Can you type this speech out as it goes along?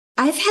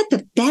I've had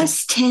the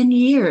best 10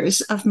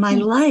 years of my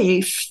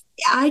life.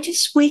 I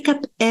just wake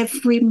up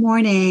every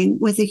morning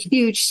with a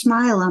huge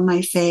smile on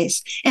my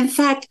face. In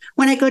fact,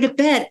 when I go to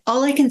bed,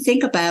 all I can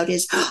think about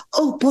is,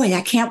 oh boy,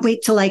 I can't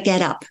wait till I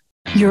get up.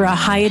 You're a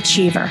high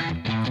achiever.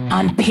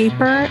 On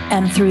paper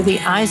and through the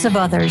eyes of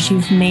others,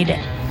 you've made it.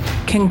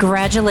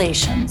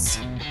 Congratulations.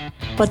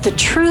 But the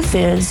truth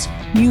is,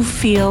 you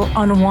feel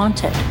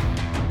unwanted,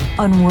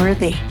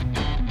 unworthy,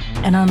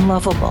 and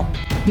unlovable.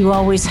 You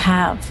always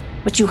have,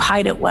 but you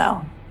hide it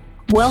well.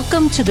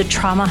 Welcome to the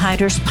Trauma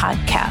Hiders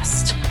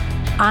podcast.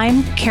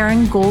 I'm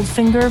Karen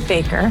Goldfinger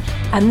Baker,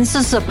 and this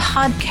is a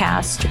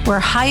podcast where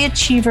high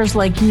achievers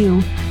like you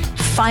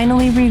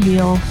finally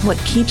reveal what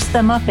keeps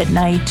them up at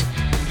night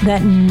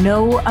that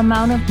no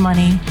amount of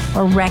money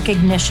or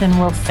recognition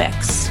will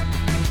fix.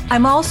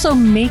 I'm also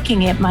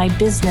making it my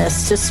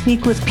business to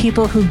speak with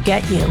people who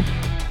get you.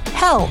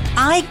 Hell,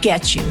 I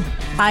get you.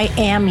 I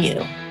am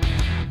you.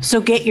 So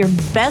get your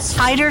best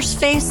hider's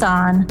face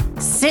on,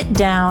 sit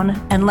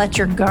down, and let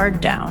your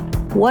guard down.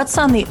 What's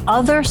on the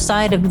other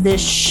side of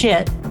this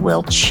shit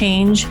will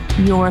change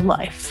your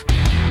life.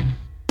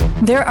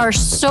 There are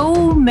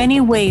so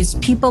many ways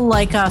people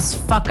like us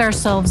fuck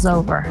ourselves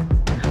over.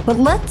 But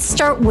let's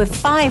start with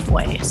 5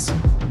 ways.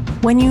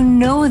 When you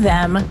know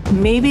them,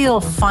 maybe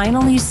you'll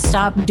finally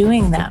stop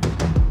doing them.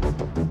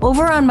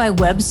 Over on my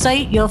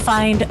website, you'll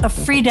find a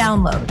free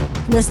download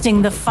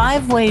listing the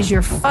 5 ways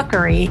your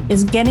fuckery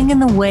is getting in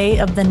the way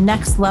of the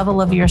next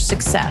level of your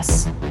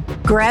success.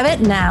 Grab it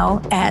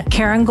now at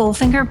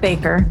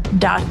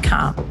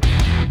KarenGoldfingerBaker.com.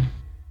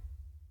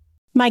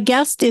 My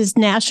guest is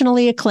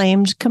nationally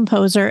acclaimed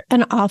composer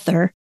and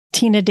author,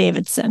 Tina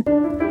Davidson.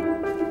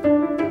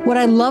 What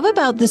I love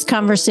about this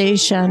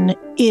conversation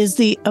is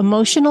the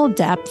emotional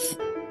depth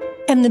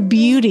and the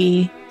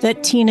beauty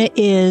that Tina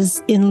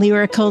is in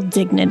lyrical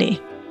dignity.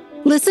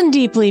 Listen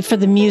deeply for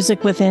the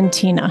music within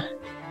Tina.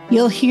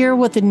 You'll hear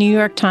what the New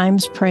York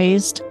Times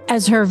praised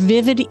as her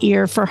vivid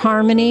ear for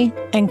harmony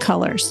and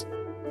colors.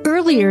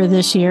 Earlier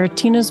this year,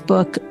 Tina's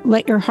book,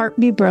 Let Your Heart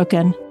Be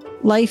Broken,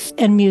 Life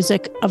and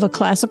Music of a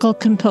Classical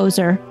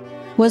Composer,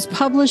 was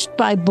published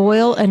by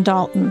Boyle and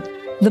Dalton.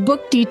 The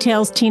book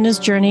details Tina's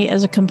journey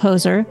as a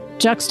composer,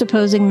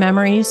 juxtaposing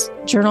memories,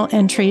 journal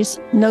entries,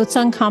 notes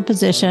on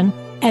composition,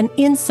 and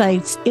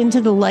insights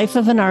into the life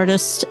of an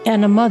artist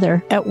and a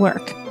mother at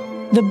work.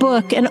 The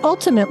book, and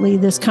ultimately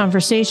this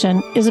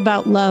conversation, is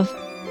about love,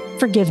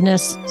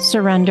 forgiveness,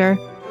 surrender,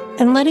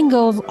 and letting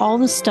go of all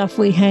the stuff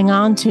we hang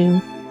on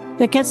to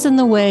that gets in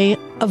the way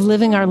of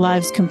living our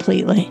lives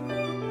completely.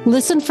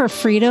 Listen for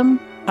freedom,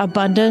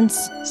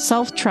 abundance,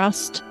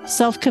 self-trust,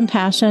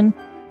 self-compassion,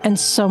 and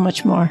so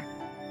much more.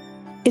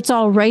 It's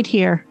all right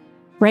here,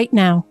 right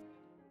now,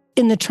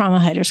 in the Trauma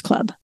Hiders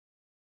Club.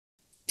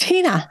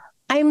 Tina,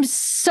 I'm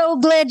so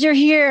glad you're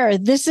here.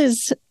 This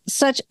is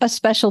such a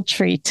special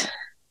treat.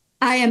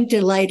 I am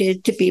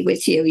delighted to be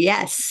with you.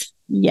 Yes.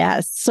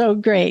 Yes, so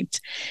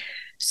great.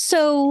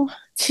 So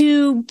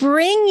to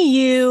bring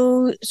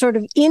you sort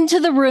of into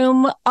the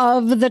room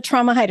of the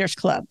Trauma Hiders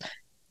Club,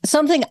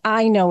 something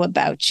I know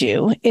about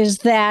you is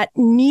that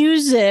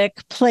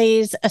music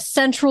plays a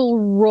central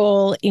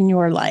role in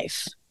your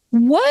life.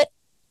 What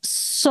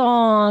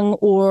song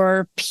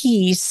or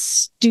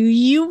piece do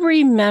you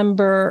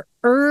remember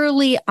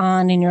early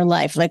on in your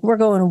life? Like, we're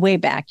going way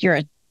back. You're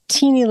a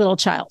teeny little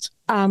child.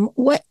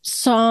 What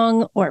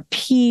song or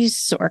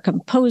piece or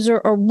composer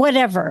or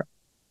whatever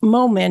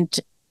moment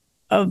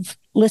of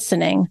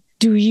listening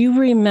do you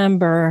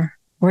remember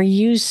where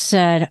you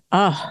said,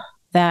 oh,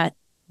 that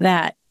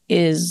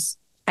is,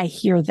 I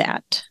hear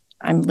that,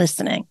 I'm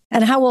listening?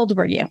 And how old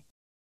were you?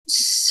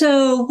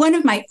 So one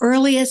of my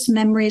earliest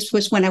memories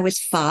was when I was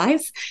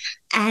 5.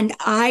 And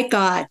I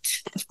got,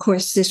 of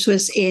course, this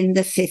was in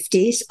the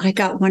 50s. I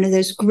got one of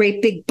those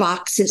great big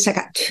boxes. I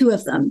got 2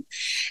 of them.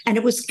 And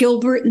it was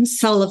Gilbert and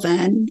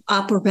Sullivan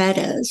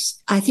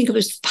operettas. I think it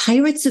was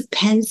Pirates of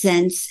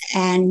Penzance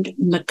and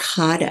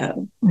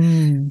Mikado.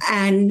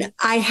 And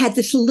I had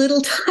this little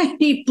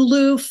tiny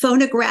blue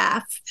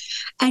phonograph.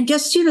 And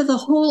just, the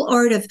whole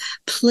art of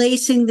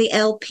placing the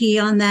LP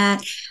on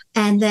that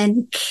and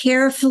then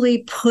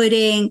carefully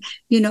putting,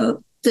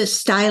 the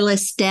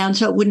stylus down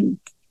so it wouldn't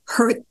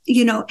hurt,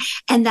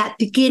 and that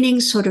beginning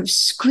sort of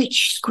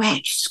scritch,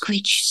 scratch,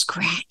 scritch,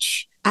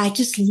 scratch. I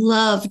just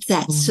loved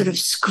that sort of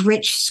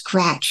scritch,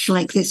 scratch,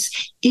 like this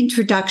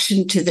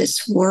introduction to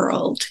this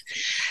world.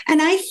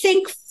 And I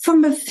think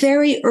from a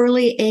very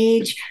early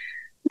age,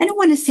 I don't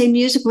want to say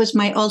music was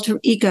my alter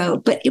ego,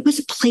 but it was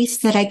a place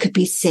that I could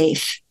be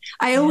safe.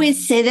 I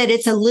always say that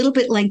it's a little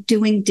bit like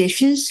doing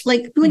dishes.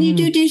 Like when you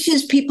do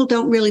dishes, people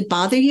don't really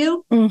bother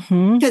you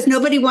because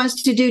nobody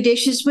wants to do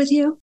dishes with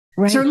you.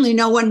 Right. Certainly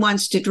no one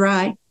wants to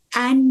dry.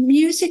 And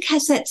music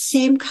has that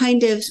same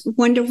kind of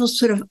wonderful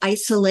sort of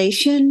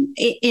isolation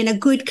in a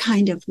good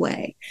kind of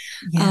way,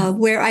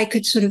 where I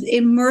could sort of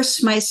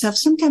immerse myself.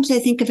 Sometimes I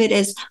think of it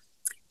as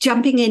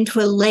jumping into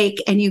a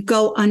lake and you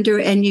go under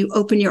and you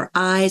open your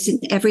eyes and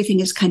everything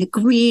is kind of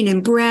green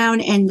and brown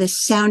and the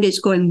sound is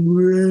going.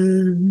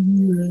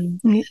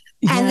 Yes.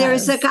 And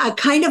there's a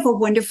kind of a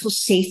wonderful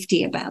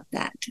safety about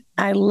that.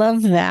 I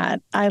love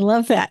that. I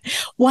love that.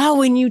 Wow.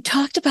 When you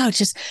talked about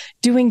just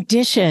doing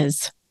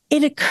dishes,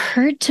 it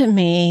occurred to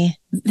me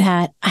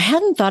that I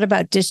hadn't thought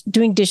about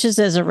doing dishes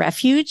as a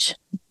refuge,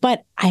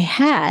 but I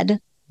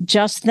had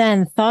just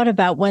then thought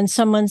about when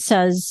someone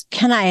says,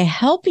 can I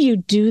help you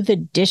do the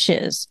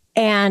dishes?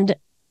 And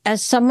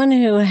as someone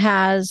who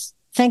has,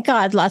 thank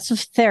God, lots of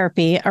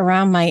therapy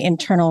around my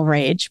internal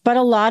rage, but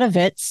a lot of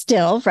it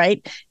still,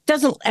 right,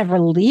 doesn't ever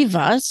leave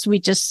us.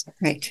 We just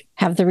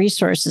have the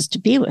resources to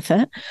be with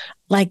it.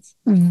 Like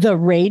the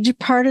rage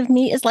part of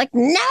me is like,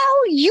 no,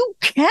 you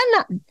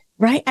cannot.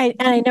 Right.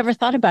 I never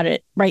thought about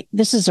it. Right.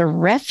 This is a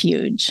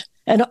refuge.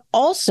 And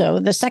also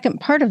the second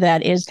part of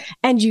that is,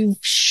 and you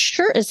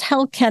sure as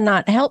hell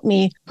cannot help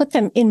me put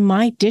them in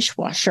my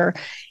dishwasher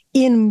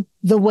in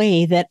the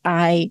way that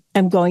I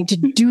am going to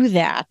do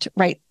that.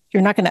 Right.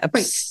 You're not going to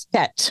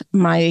upset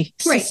my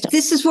system. Right.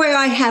 This is where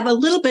I have a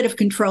little bit of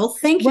control.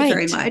 Thank you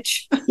very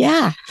much.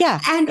 Yeah.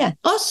 Yeah. And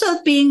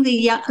also being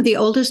the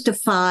oldest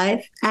of five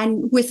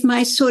and with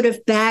my sort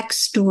of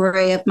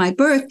backstory of my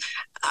birth,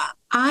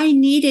 I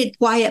needed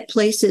quiet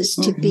places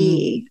to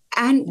be.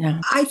 And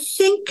I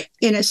think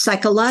in a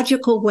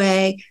psychological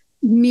way,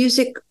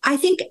 music, I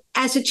think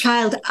as a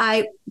child,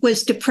 I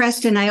was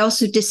depressed and I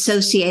also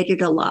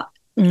dissociated a lot.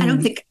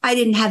 I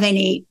didn't have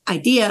any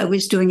idea I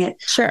was doing it.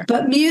 Sure.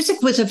 But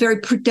music was a very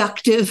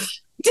productive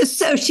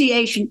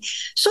dissociation,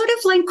 sort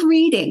of like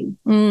reading,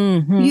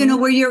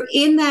 where you're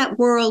in that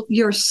world,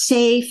 you're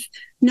safe.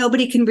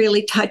 Nobody can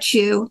really touch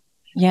you.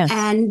 Yes.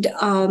 And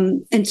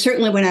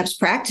certainly when I was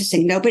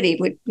practicing, nobody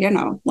would,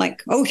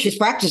 like, oh, she's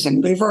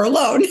practicing, leave her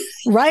alone.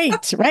 Right.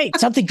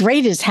 Something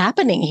great is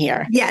happening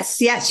here. Yes.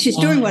 She's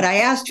doing what I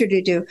asked her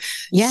to do.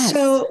 Yes.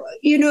 So,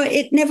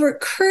 it never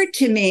occurred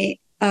to me.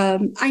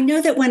 I know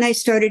that when I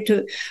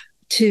started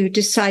to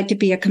decide to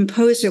be a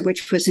composer,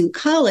 which was in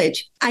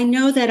college, I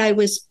know that I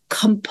was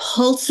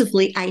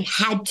I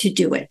had to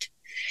do it.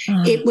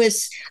 It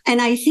was,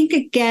 and I think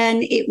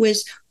again, it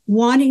was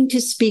wanting to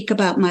speak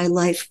about my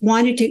life,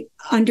 wanting to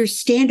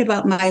understand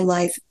about my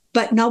life,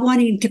 but not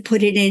wanting to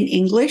put it in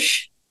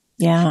English.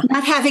 Yeah.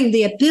 Not having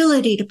the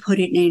ability to put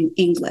it in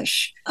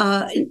English.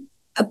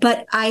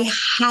 But I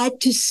had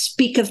to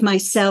speak of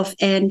myself,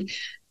 and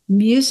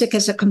music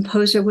as a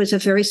composer was a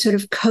very sort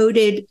of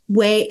coded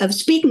way of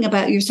speaking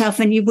about yourself,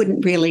 and you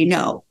wouldn't really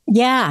know.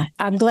 Yeah.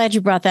 I'm glad you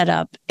brought that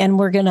up. And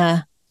we're going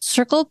to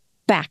circle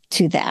back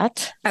to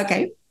that.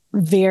 Okay.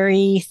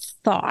 Very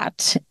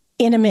thought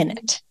in a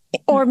minute.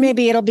 Or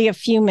maybe it'll be a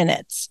few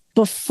minutes.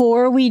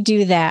 Before we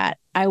do that,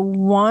 I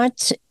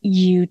want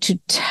you to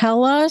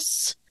tell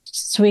us,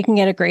 so we can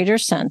get a greater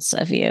sense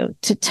of you,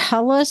 to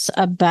tell us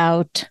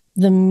about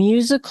the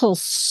musical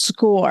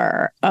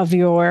score of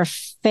your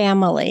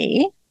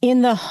family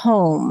in the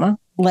home,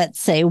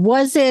 let's say.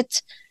 Was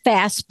it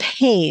fast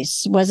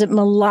paced? Was it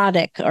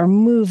melodic or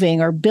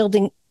moving or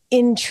building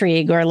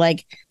intrigue, or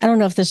like, I don't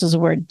know if this is a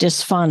word,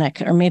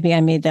 dysphonic, or maybe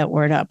I made that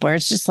word up, where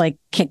it's just like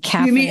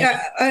cacophony. You mean,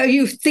 are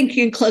you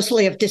thinking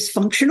closely of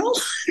dysfunctional?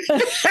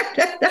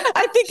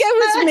 I think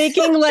I was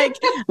making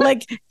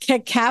like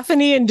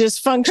cacophony and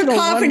dysfunctional.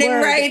 Cacophony,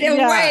 right?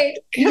 Right.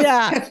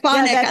 Yeah.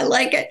 Cacophonic, I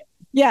like it.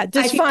 Yeah,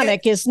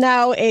 dysphonic is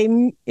now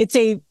it's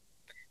a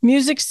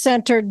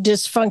music-centered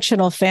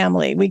dysfunctional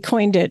family. We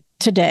coined it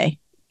today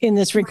in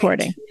this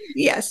recording. Right.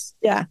 Yes.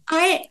 Yeah.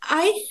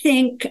 I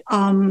think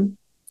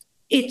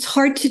it's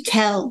hard to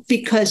tell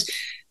because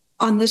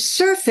on the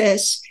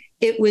surface,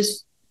 it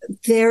was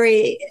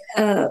very,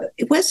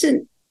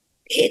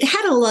 it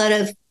had a lot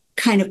of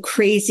kind of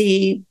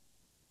crazy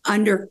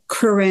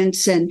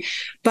undercurrents.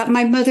 But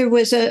my mother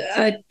was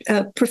a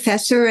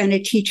professor and a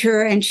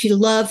teacher, and she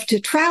loved to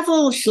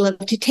travel. She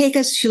loved to take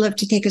us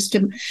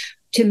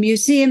to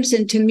museums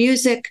and to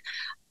music.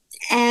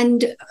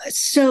 And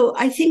so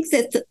I think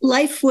that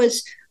life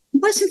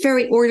wasn't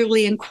very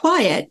orderly and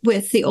quiet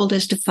with the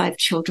oldest of five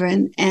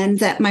children, and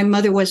that my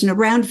mother wasn't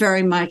around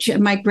very much.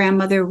 And my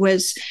grandmother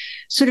was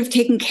sort of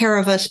taking care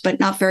of us, but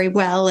not very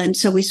well. And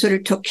so we sort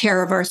of took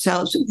care of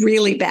ourselves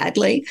really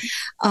badly.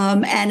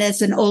 And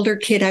as an older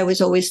kid, I was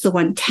always the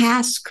one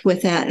tasked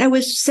with that. I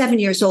was 7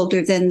 years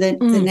older than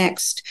the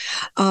next.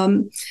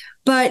 I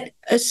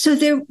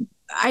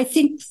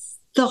think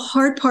the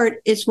hard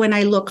part is when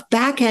I look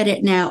back at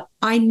it now,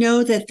 I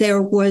know that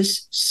there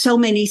was so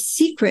many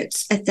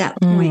secrets at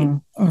that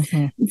point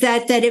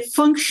that it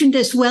functioned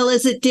as well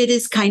as it did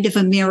is kind of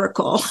a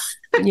miracle.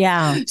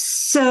 Yeah.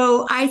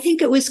 So I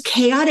think it was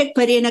chaotic,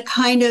 but in a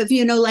kind of,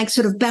 like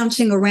sort of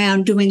bouncing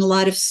around, doing a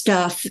lot of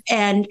stuff.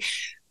 And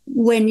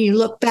when you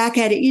look back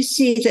at it, you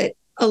see that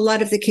a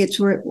lot of the kids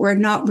were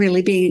not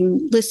really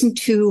being listened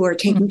to or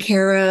taken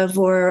care of,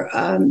 or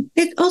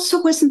it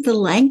also wasn't the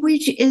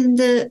language in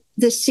the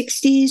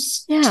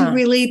 60s to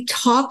really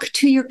talk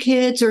to your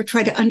kids or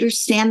try to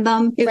understand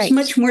them. It was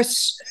much more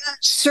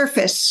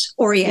surface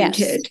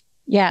oriented.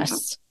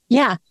 Yes.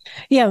 Yeah.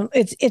 Yeah.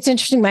 It's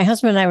interesting. My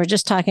husband and I were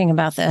just talking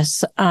about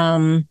this,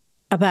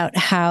 about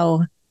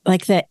how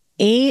like the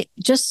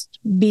just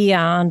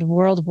beyond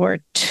World War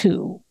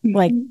II,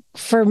 like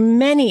for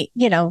many,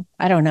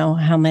 I don't know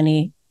how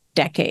many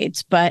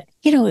decades, but,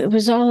 it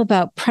was all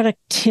about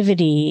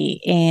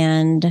productivity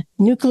and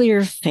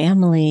nuclear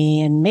family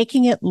and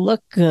making it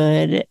look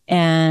good.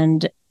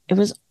 And it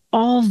was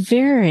all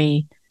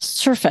very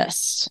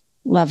surface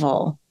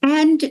level.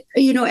 And,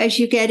 as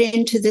you get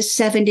into the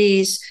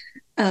 70s,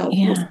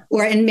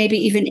 and maybe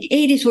even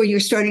 80s, where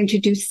you're starting to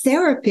do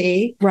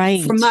therapy,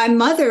 right? For my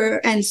mother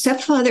and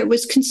stepfather, it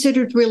was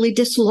considered really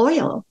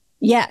disloyal.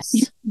 Yes.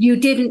 You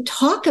didn't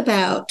talk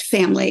about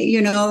family,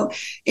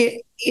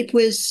 it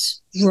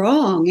was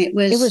wrong. It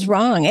was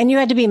wrong. And you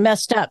had to be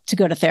messed up to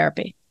go to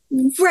therapy.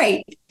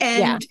 Right.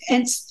 And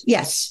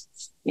yes.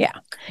 Yeah.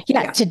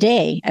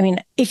 Today, I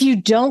mean, if you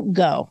don't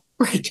go,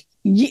 right.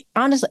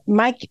 Honestly,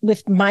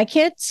 with my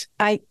kids,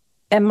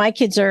 my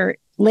kids are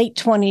late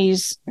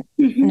 20s,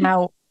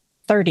 now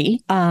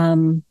 30.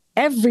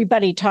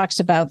 Everybody talks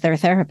about their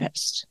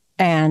therapist.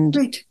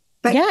 And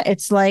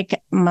it's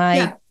like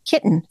my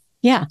kitten.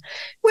 Yeah.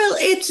 Well,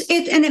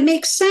 and it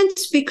makes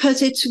sense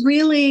because it's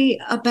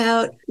really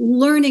about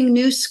learning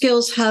new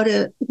skills, how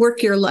to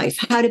work your life,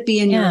 how to be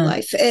in your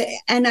life.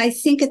 And I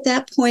think at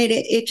that point,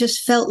 it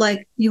just felt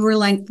like you were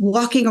like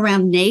walking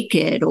around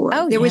naked, or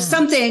there was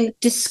something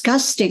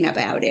disgusting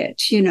about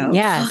it,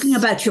 talking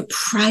about your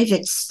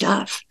private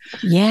stuff.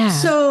 Yeah.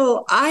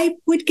 So I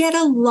would get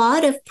a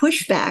lot of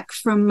pushback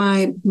from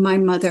my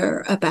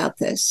mother about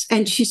this.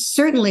 And she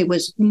certainly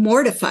was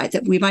mortified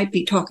that we might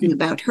be talking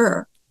about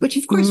her. Which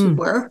of course we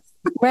were.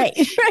 Right.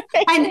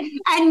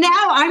 and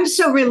now I'm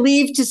so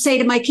relieved to say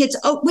to my kids,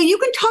 oh, well, you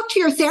can talk to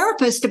your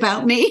therapist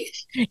about me.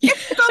 go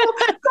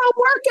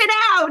work it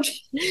out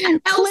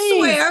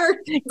elsewhere.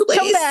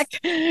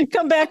 Please.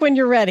 Come back when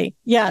you're ready.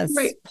 Yes.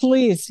 Right.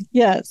 Please.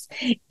 Yes.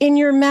 In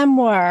your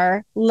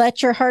memoir,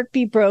 Let Your Heart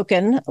Be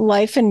Broken,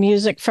 Life and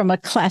Music from a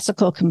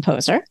Classical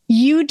Composer,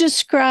 you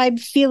describe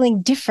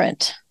feeling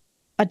different,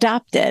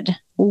 adopted.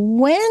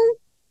 When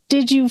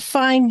did you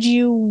find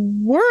you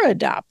were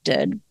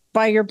adopted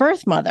by your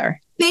birth mother?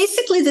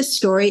 Basically, the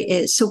story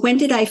is, so when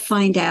did I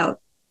find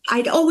out?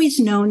 I'd always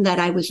known that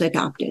I was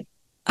adopted.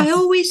 I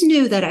always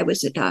knew that I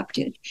was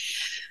adopted.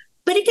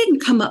 But it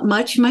didn't come up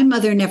much. My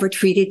mother never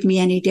treated me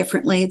any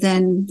differently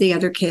than the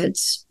other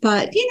kids.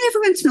 But,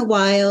 every once in a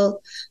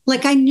while,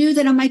 like I knew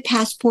that on my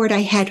passport,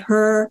 I had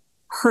her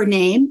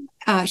name.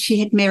 She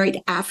had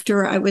married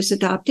after I was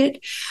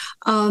adopted.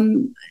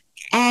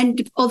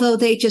 And although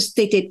they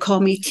did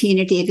call me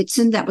Tina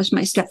Davidson, that was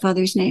my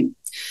stepfather's name.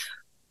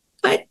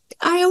 But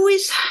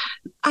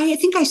I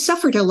think I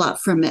suffered a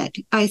lot from it.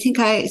 I think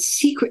I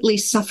secretly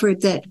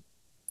suffered that,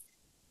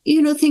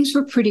 things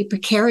were pretty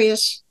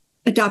precarious.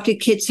 Adopted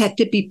kids had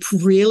to be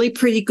really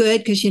pretty good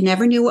because you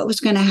never knew what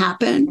was going to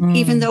happen.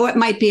 Even though it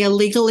might be a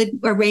legal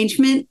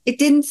arrangement, it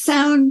didn't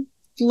sound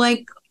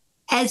like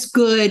as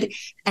good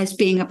as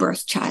being a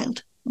birth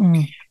child.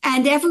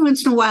 And every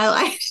once in a while,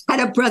 I had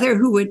a brother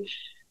who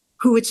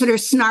would sort of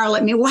snarl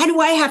at me, why do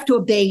I have to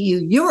obey you?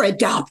 You're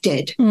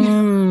adopted.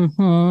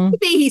 Maybe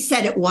he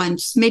said it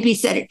once, maybe he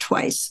said it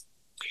twice.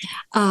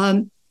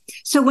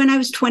 So when I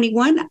was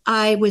 21,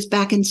 I was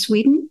back in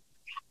Sweden,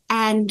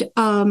 and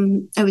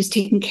I was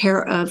taking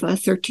care of a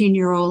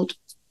 13-year-old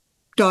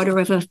daughter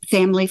of a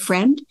family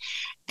friend,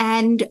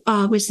 and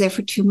was there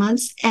for 2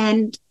 months.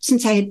 And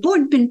since I had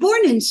been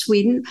born in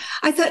Sweden,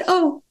 I thought,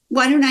 oh,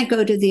 why don't I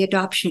go to the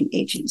adoption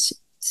agency?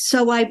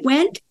 So I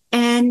went,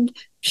 and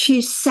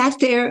she sat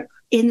there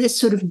in this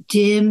sort of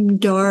dim,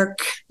 dark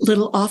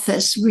little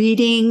office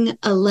reading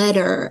a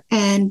letter,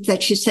 and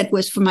that she said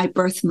was for my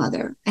birth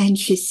mother. And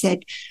she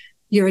said,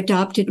 your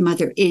adopted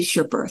mother is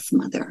your birth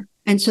mother.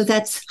 And so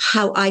that's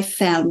how I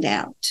found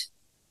out.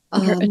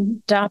 Your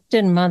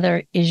adopted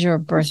mother is your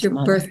birth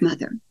mother. Birth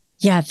mother.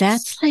 Yeah,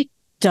 that's like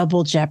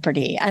double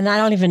jeopardy. And I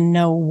don't even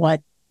know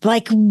what?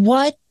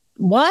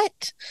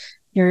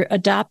 You're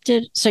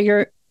adopted. So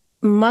your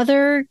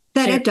mother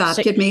that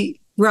adopted me,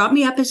 brought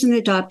me up as an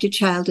adopted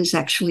child, is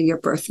actually your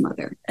birth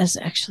mother. As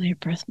actually your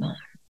birth mother.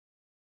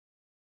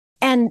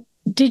 And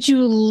did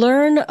you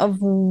learn of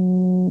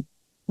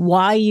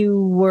why you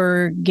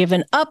were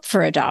given up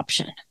for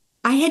adoption?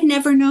 I had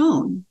never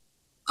known.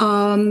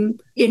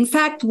 In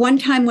fact, one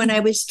time when I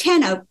was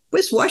 10, I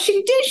was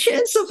washing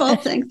dishes, of all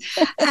things.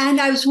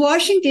 And I was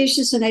washing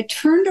dishes, and I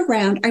turned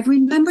around. I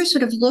remember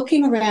sort of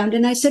looking around,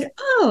 and I said,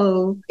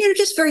 oh,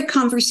 just very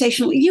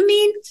conversational. You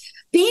mean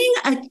being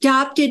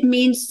adopted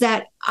means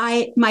that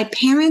my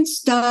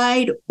parents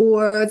died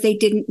or they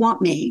didn't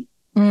want me?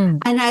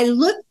 And I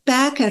looked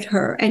back at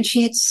her, and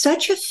she had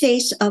such a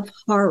face of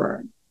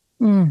horror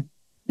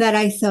that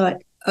I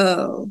thought,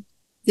 oh,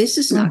 this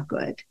is not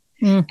good.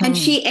 And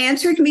she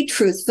answered me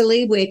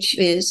truthfully, which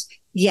is,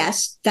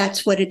 yes,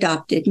 that's what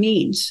adopted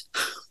means.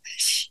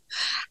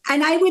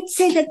 And I would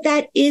say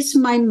that is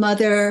my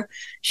mother.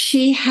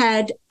 She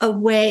had a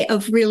way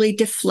of really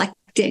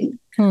deflecting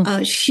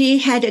She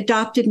had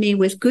adopted me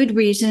with good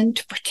reason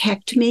to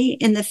protect me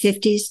in the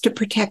 50s, to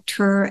protect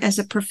her as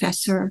a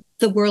professor.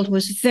 The world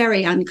was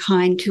very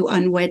unkind to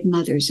unwed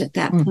mothers at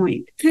that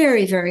point.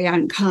 Very, very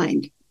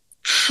unkind.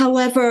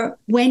 However,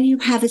 when you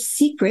have a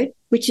secret,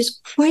 which is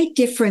quite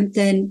different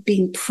than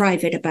being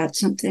private about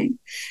something,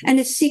 and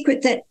a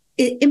secret that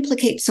it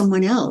implicates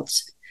someone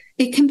else,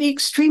 it can be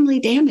extremely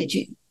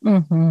damaging.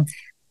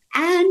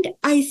 And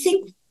I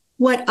think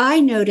what I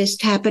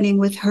noticed happening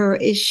with her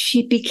is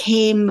she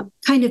became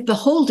kind of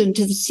beholden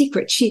to the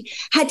secret. She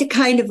had to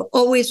kind of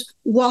always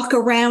walk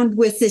around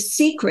with this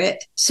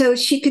secret, so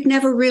she could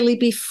never really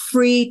be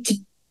free to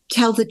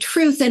tell the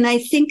truth. And I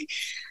think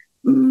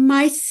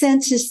my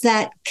sense is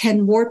that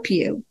can warp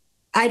you.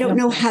 I don't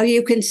know how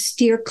you can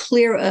steer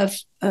clear of,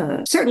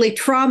 certainly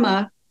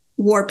trauma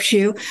warps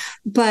you,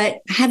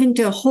 but having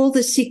to hold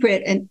the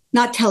secret and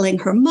not telling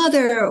her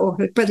mother or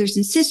her brothers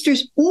and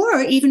sisters,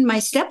 or even my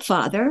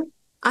stepfather,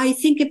 I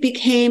think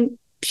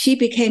she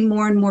became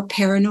more and more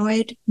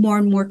paranoid, more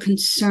and more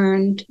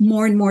concerned,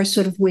 more and more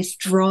sort of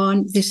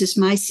withdrawn. This is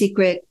my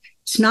secret.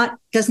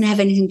 Doesn't have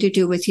anything to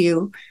do with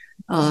you.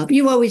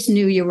 You always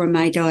knew you were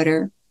my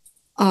daughter.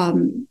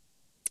 And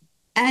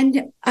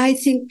I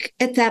think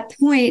at that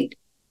point,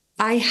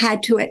 I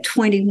had to, at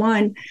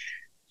 21,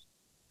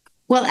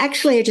 well,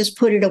 actually, I just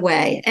put it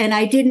away. And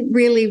I didn't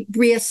really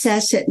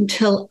reassess it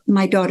until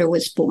my daughter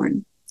was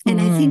born. And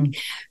I think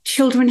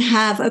children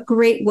have a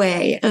great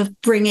way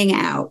of bringing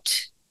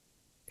out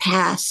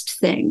past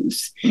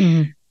things.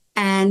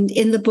 And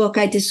in the book,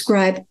 I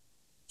describe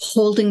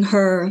holding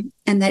her,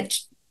 and that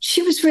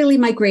she was really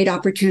my great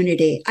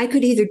opportunity. I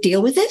could either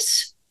deal with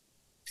this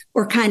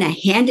or kind of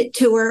hand it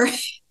to her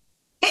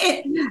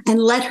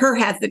and let her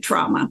have the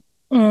trauma.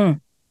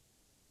 And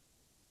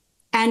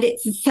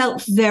it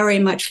felt very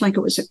much like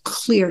it was a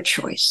clear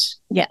choice.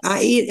 Yes.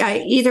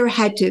 I either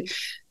had to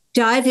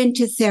dive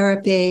into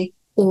therapy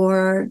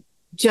or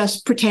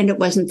just pretend it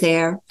wasn't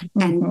there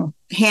and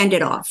hand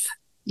it off.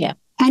 Yeah.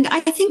 And I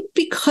think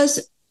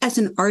because as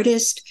an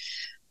artist,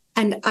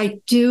 and I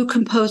do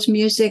compose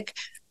music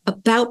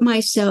about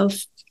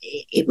myself,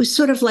 it was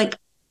sort of like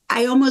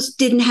I almost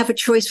didn't have a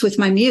choice with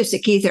my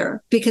music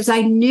either, because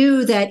I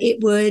knew that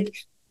it would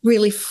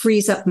really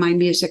freeze up my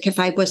music if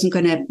I wasn't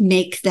going to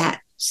make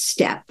that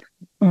step.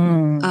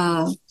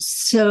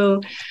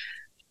 So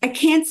I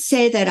can't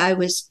say that I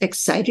was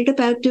excited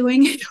about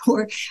doing it,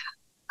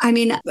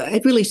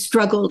 I really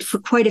struggled for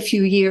quite a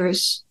few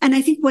years. And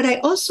I think what I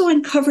also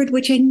uncovered,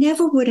 which I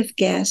never would have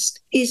guessed,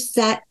 is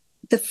that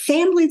the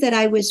family that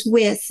I was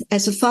with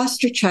as a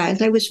foster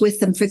child, I was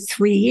with them for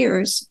 3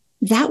 years.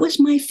 That was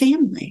my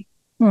family.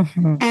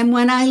 And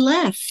when I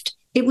left,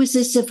 it was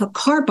as if a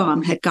car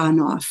bomb had gone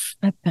off.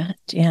 I bet,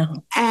 yeah.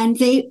 And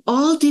they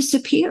all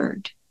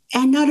disappeared.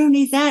 And not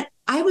only that,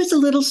 I was a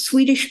little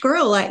Swedish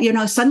girl.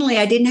 Suddenly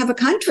I didn't have a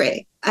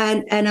country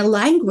and a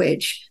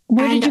language.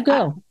 Where did you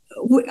go?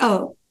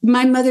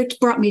 My mother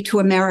brought me to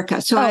America.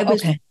 So I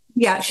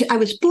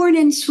was born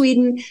in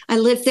Sweden. I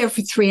lived there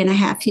for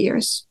 3.5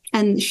 years.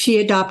 And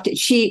she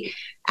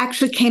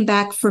actually came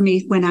back for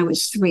me when I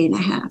was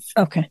 3.5.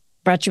 Okay.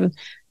 Brought you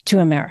to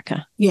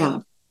America.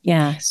 Yeah.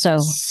 Yeah. So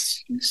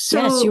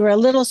yes, you were a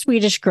little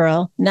Swedish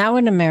girl, now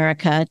in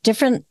America,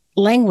 different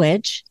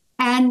language.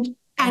 And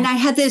I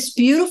had this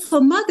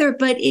beautiful mother,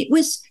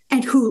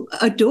 and who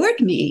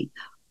adored me.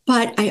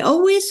 But I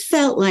always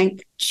felt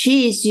like,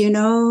 geez,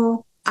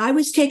 I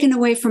was taken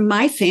away from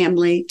my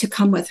family to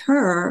come with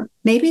her.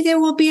 Maybe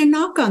there will be a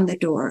knock on the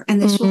door and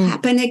this will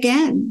happen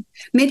again.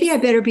 Maybe I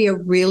better be a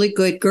really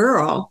good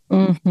girl.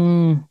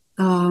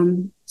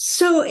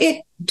 So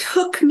it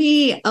took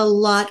me a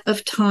lot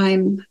of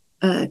time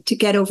to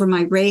get over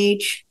my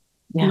rage,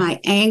 my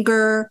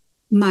anger,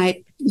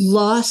 my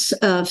loss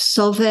of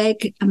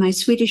Solveig, my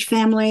Swedish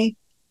family.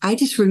 I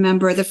just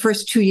remember the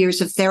first 2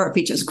 years of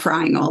therapy, just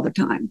crying all the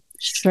time.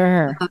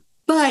 Sure.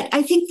 But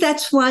I think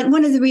that's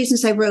one of the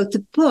reasons I wrote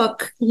the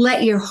book,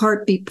 Let Your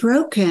Heart Be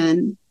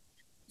Broken,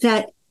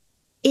 that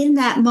in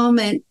that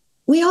moment,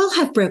 we all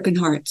have broken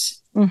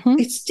hearts.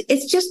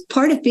 It's just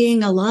part of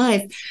being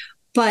alive.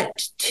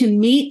 But to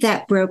meet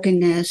that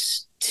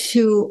brokenness,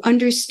 to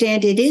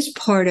understand it is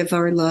part of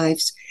our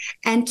lives,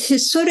 and to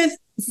sort of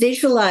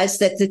visualize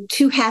that the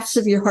two halves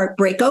of your heart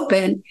break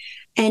open,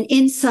 and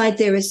inside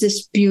there is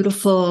this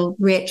beautiful,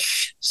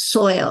 rich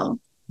soil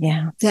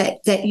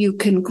that you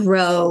can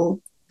grow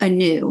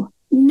anew.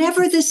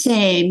 Never the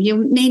same. You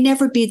may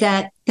never be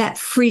that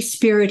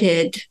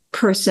free-spirited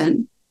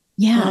person.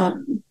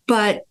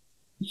 But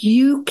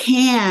you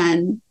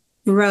can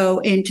grow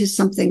into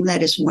something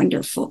that is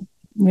wonderful.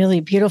 Really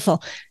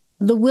beautiful.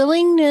 The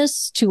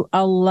willingness to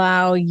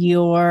allow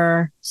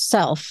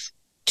yourself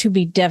to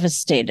be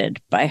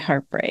devastated by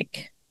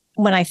heartbreak.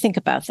 When I think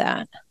about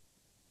that,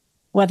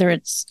 whether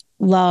it's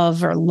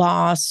love or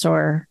loss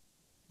or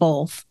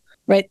both,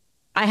 right?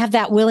 I have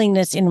that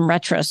willingness in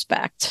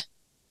retrospect.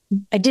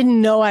 I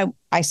didn't know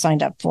I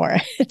signed up for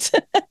it.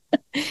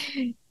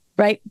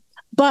 Right.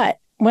 But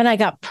when I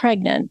got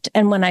pregnant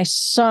and when I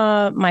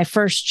saw my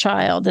first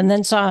child and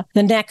then saw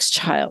the next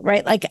child,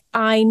 right? Like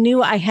I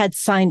knew I had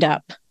signed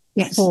up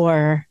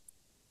for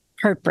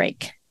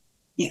heartbreak.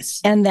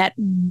 Yes. And that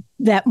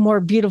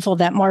more beautiful,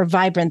 that more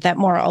vibrant, that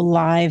more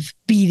alive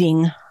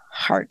beating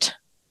heart.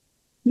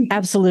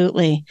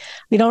 Absolutely.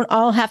 We don't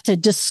all have to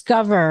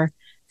discover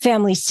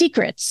family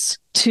secrets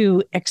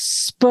to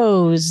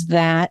expose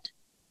that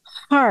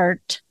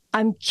heart.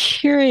 I'm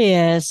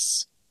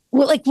curious.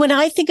 Well, like when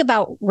I think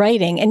about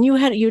writing, and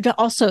you'd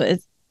also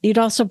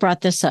brought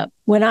this up.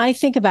 When I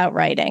think about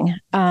writing,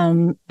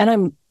 and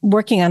I'm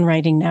working on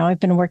writing now. I've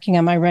been working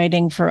on my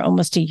writing for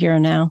almost a year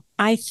now.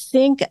 I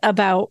think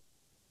about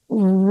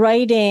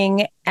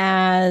writing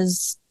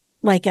as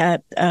like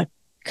a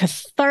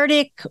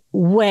cathartic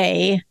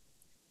way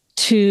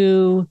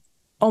to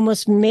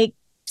almost make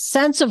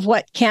sense of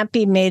what can't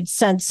be made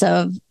sense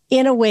of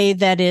in a way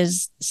that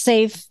is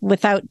safe,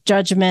 without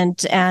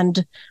judgment,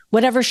 and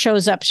whatever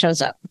shows up,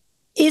 shows up.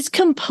 Is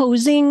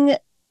composing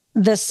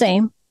the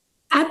same?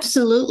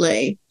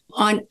 Absolutely.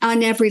 On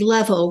every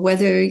level,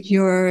 whether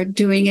you're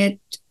doing it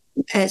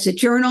as a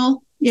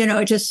journal,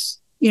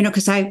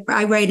 because I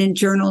write in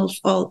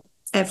journals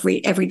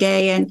every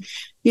day, and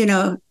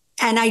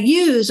and I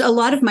use a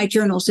lot of my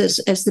journals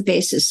as the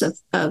basis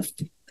of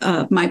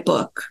my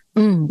book,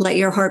 Let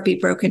Your Heart Be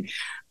Broken.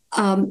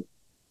 And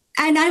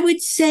I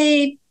would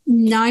say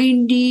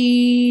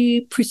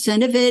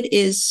 90% of it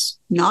is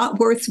not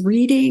worth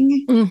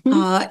reading,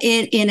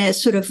 in a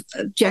sort of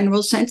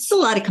general sense. It's a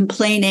lot of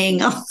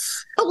complaining, a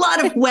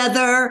lot of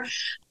weather.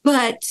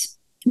 But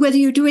whether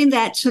you're doing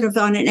that sort of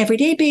on an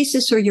everyday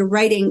basis, or you're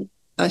writing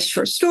a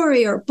short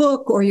story or a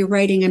book, or you're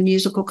writing a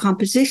musical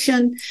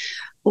composition,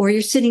 or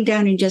you're sitting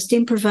down and just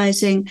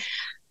improvising,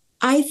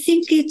 I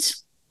think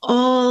it's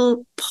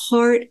all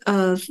part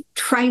of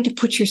trying to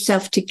put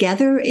yourself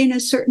together in a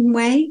certain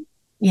way.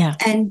 Yeah.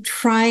 And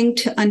trying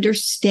to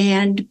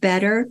understand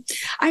better.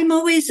 I'm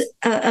always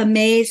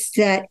amazed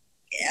that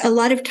a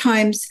lot of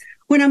times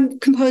when I'm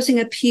composing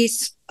a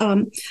piece,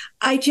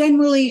 I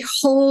generally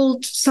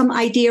hold some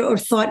idea or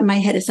thought in my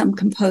head as I'm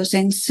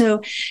composing.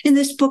 So in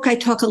this book, I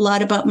talk a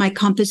lot about my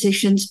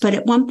compositions, but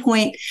at one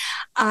point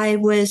I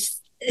was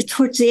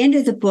towards the end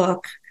of the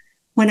book,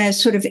 when I was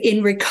sort of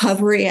in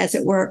recovery, as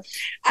it were,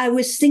 I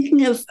was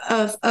thinking of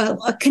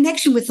a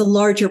connection with the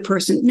larger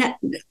person.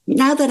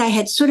 Now that I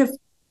had sort of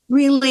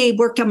really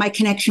worked on my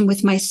connection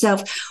with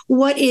myself,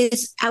 what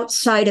is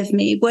outside of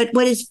me?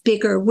 What is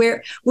bigger?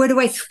 Where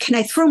can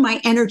I throw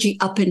my energy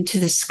up into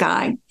the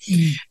sky?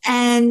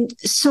 And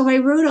so I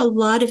wrote a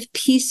lot of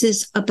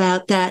pieces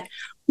about that.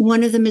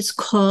 One of them is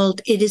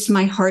called "It Is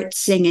My Heart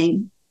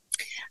Singing."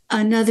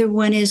 Another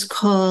one is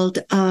called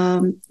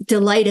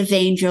 "Delight of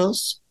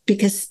Angels,"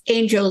 because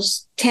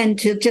angels tend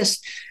to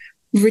just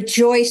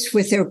rejoice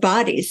with their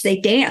bodies. They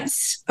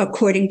dance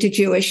according to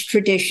Jewish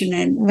tradition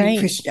and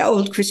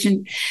old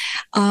Christian.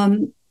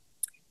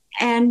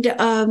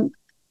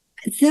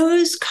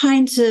 Those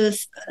kinds of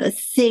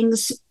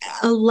things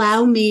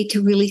allow me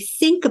to really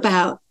think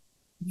about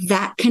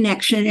that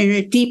connection in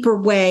a deeper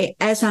way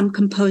as I'm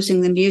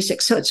composing the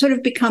music. So it sort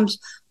of becomes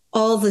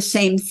all the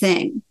same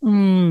thing.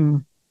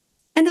 And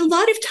a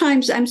lot of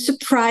times I'm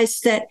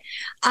surprised that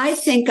I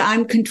think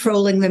I'm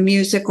controlling the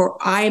music, or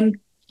I'm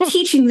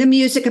teaching the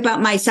music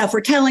about myself, or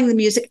telling the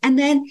music. And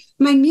then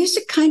my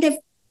music kind of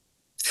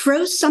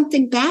throws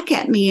something back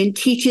at me and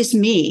teaches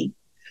me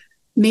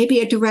maybe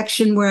a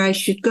direction where I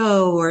should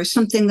go, or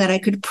something that I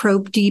could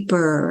probe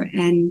deeper.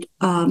 And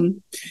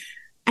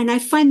I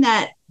find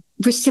that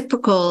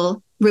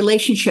reciprocal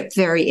relationship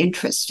very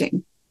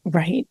interesting.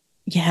 Right.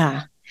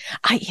 Yeah.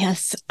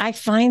 I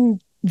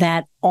find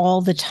that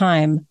all the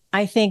time.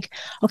 I think,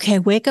 okay, I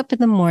wake up in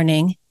the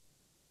morning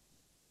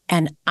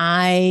and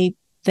I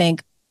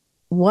think,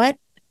 what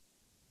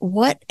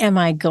am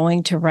I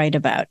going to write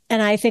about?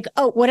 And I think,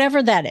 oh,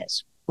 whatever that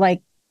is.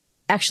 Like,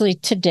 actually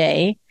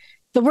today,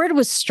 the word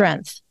was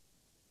strength.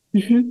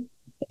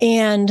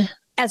 And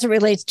as it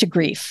relates to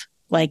grief,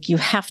 like you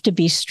have to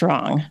be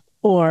strong,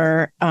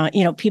 or,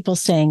 people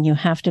saying you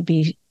have to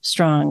be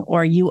strong,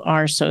 or you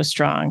are so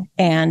strong.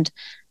 And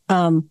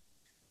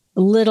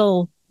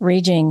little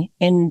raging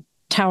in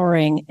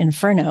towering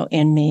inferno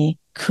in me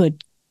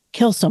could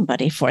kill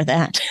somebody for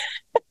that.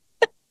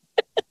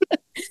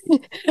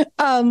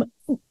 But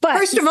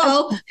first of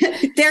all,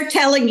 they're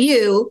telling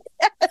you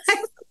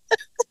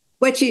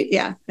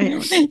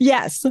anyway.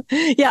 Yes.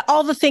 Yeah.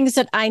 All the things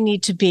that I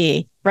need to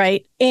be,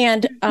 right.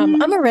 And I'm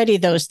already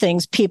those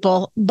things,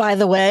 people, by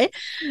the way.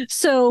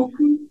 So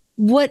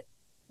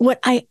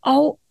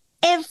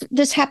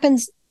this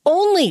happens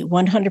only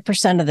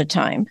 100% of the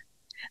time.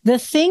 The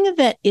thing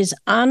that is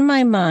on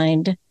my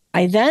mind,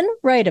 I then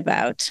write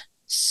about.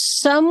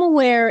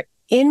 Somewhere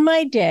in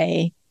my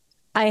day,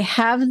 I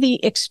have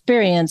the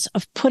experience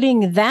of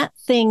putting that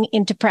thing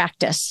into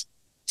practice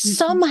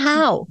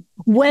somehow,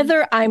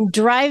 whether I'm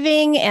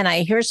driving and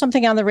I hear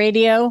something on the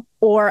radio,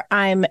 or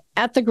I'm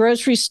at the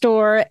grocery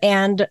store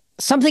and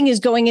something is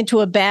going into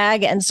a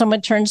bag and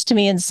someone turns to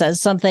me and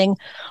says something,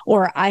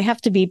 or I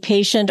have to be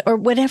patient or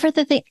whatever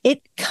the thing,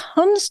 it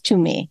comes to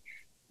me.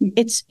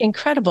 It's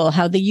incredible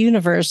how the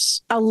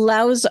universe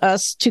allows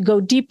us to go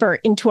deeper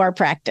into our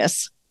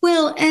practice.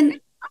 Well, and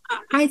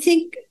I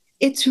think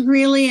it's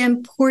really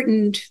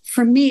important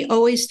for me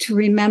always to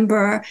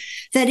remember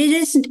that it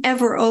isn't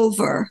ever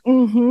over.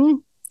 Mm-hmm.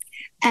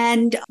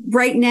 And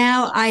right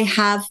now I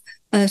have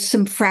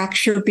some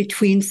fracture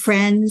between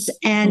friends,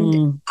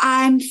 and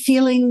I'm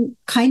feeling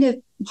kind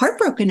of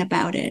heartbroken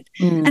about it.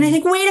 And I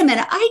think, wait a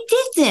minute, I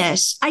did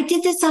this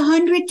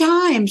 100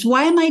 times.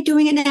 Why am I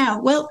doing it now?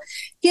 Well,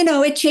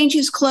 it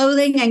changes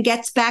clothing and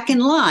gets back in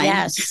line.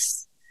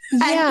 Yes.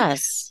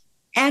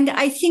 And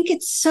I think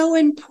it's so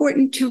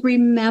important to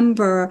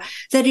remember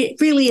that it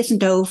really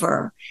isn't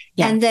over,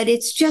 and that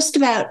it's just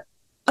about,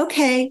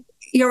 okay,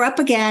 you're up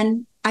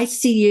again. I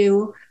see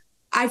you.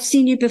 I've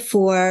seen you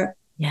before.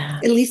 Yeah.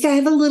 At least I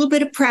have a little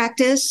bit of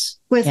practice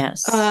with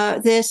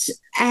this,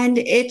 and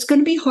it's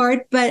going to be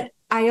hard, but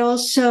I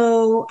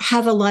also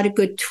have a lot of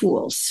good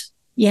tools.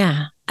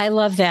 Yeah. I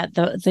love that.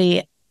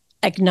 The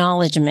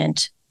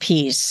acknowledgement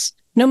piece,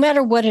 no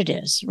matter what it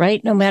is,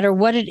 right? No matter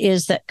what it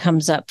is that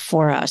comes up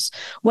for us,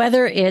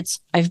 whether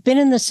it's, I've been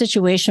in this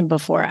situation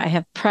before, I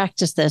have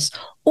practiced this,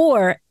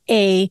 or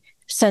a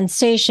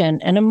sensation,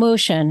 an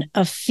emotion,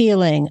 a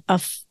feeling, a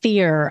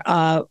fear,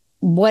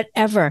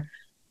 whatever.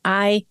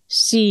 I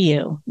see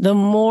you. The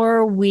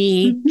more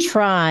we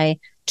try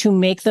to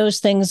make those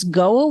things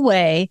go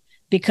away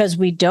because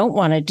we don't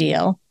want to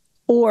deal,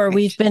 or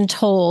we've been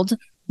told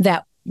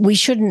that we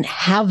shouldn't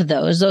have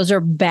those are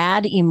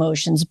bad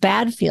emotions,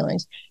 bad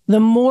feelings.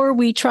 The more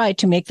we try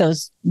to make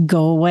those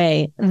go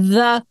away,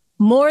 the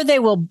more they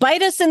will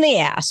bite us in the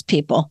ass,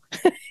 people.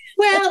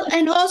 Well,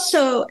 and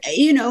also,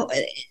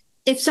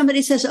 if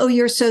somebody says, oh,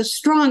 you're so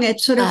strong,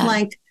 it's sort of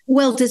like,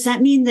 well, does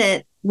that mean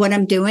that what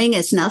I'm doing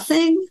is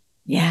nothing?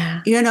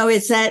 Yeah.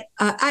 Is that,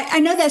 I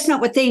know that's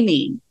not what they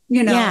mean,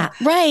 Yeah,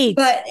 right.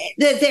 But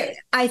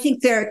I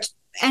think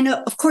and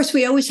of course,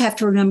 we always have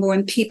to remember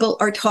when people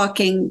are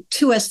talking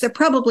to us, they're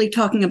probably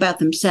talking about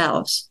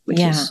themselves, which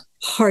is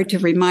hard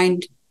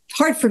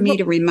for me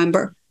to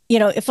remember.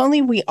 If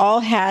only we all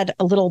had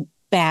a little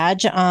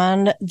badge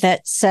on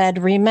that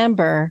said,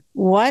 remember,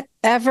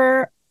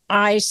 whatever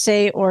I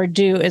say or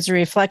do is a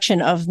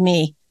reflection of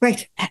me.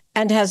 Right.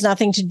 And has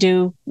nothing to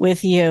do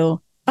with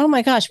you. Oh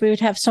my gosh, we would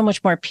have so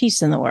much more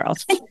peace in the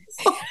world.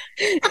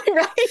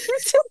 Right?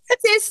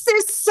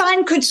 This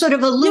sign could sort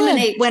of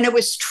illuminate when it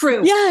was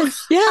true.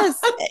 Yes.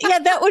 Yeah,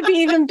 that would be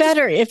even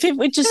better if it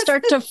would just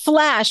start to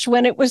flash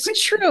when it was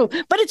true.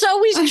 But it's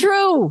always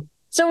true.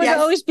 So it would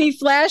always be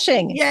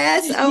flashing.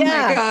 Yes. Oh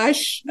my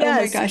gosh. Yes.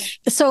 Oh my gosh.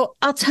 So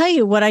I'll tell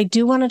you what I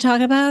do want to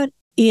talk about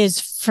is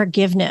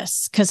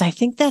forgiveness, because I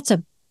think that's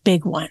a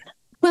big one.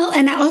 Well,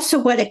 and also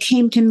what it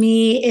came to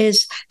me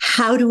is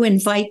how to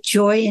invite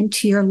joy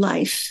into your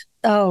life.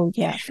 Oh,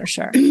 yeah, for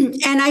sure.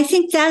 And I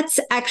think that's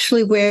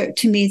actually where,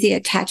 to me, the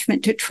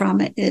attachment to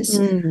trauma is.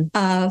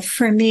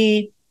 For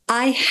me,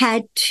 I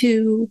had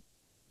to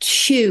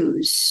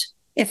choose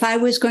if I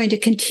was going to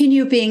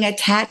continue being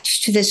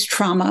attached to this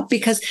trauma,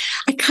 because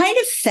I kind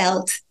of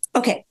felt,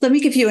 okay, let me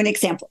give you an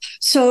example.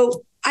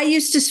 So I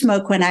used to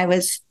smoke when I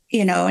was,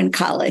 in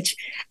college,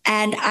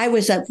 and I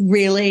was a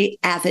really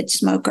avid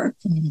smoker.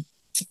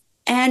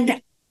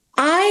 And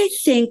I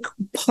think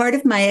part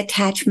of my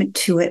attachment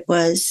to it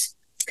was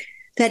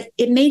that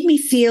it made me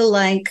feel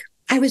like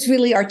I was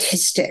really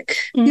artistic,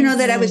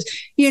 that I was,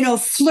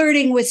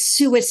 flirting with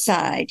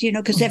suicide,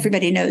 because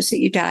everybody knows that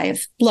you die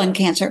of lung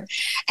cancer.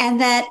 And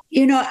that,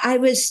 I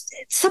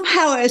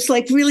was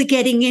like really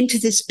getting into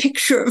this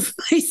picture of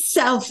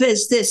myself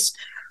as this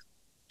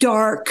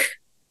dark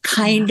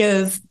kind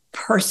of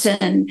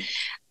person,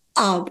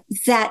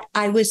 that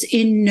I was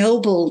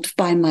ennobled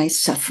by my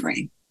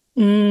suffering.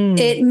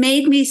 It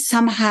made me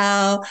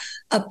somehow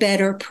a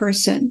better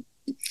person.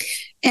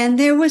 And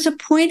there was a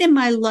point in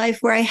my life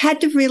where I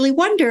had to really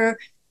wonder,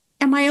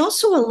 am I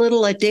also a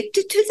little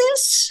addicted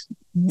to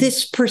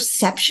this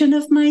perception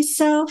of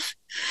myself?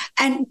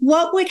 And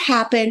what would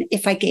happen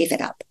if I gave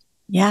it up?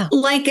 Yeah.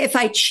 Like if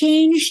I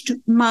changed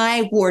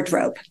my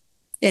wardrobe.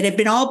 It had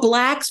been all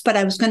blacks, but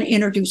I was going to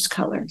introduce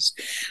colors.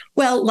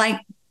 Well,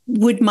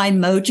 would my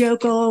mojo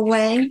go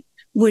away?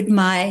 Would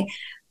my,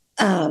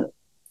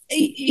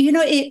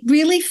 it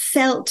really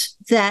felt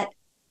that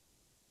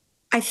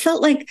I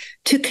felt like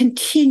to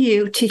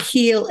continue to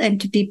heal and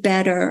to be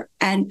better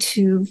and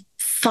to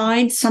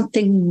find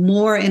something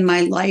more in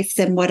my life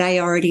than what I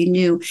already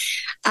knew,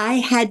 I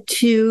had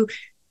to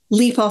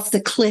leap off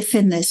the cliff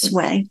in this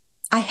way.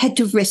 I had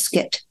to risk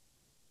it.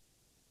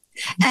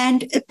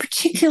 And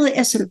particularly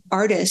as an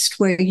artist,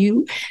 where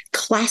you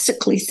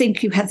classically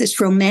think you have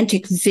this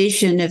romantic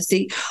vision of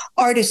the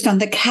artist on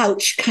the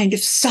couch kind of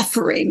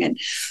suffering and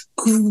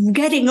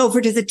getting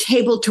over to the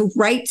table to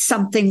write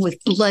something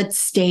with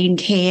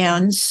blood-stained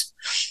hands.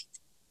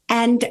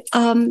 And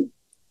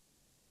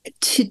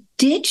to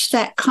ditch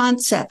that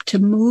concept, to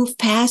move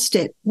past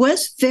it,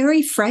 was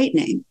very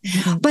frightening.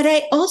 But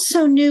I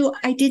also knew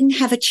I didn't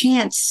have a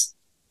chance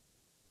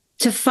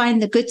to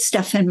find the good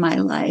stuff in my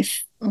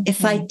life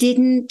if I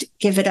didn't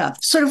give it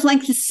up. Sort of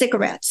like the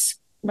cigarettes.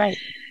 Right.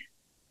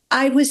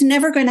 I was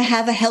never going to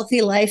have a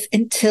healthy life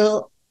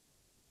until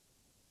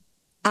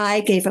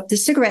I gave up the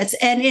cigarettes.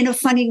 And in a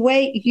funny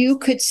way, you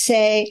could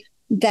say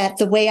that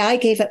the way I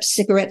gave up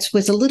cigarettes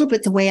was a little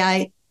bit the way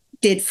I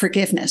did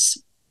forgiveness.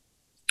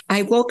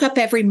 I woke up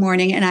every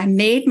morning and I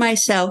made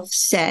myself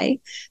say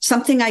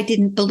something I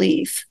didn't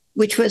believe,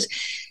 which was,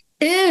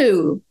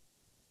 ew,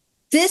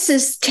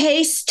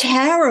 tastes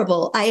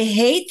terrible. I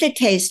hate the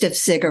taste of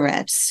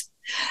cigarettes.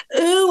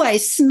 Ooh, I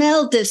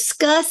smell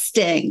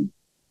disgusting.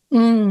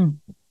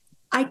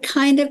 I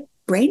kind of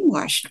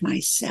brainwashed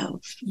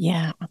myself.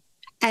 Yeah.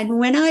 And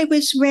when I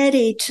was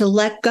ready to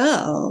let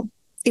go,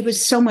 it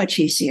was so much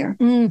easier.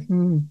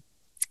 And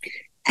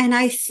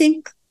I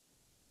think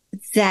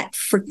that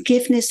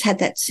forgiveness had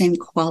that same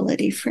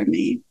quality for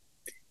me.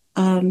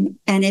 And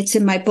it's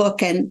in my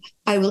book, and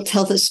I will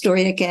tell the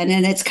story again.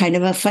 And it's kind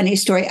of a funny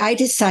story. I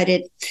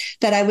decided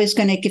that I was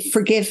going to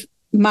forgive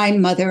my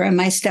mother and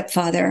my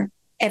stepfather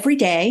every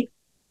day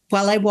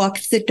while I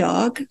walked the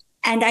dog.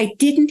 And I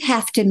didn't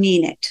have to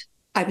mean it.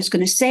 I was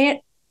going to say it,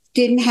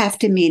 didn't have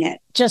to mean it.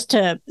 Just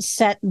to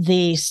set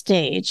the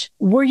stage,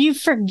 were you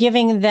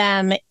forgiving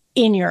them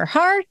in your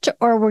heart,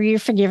 or were you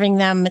forgiving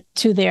them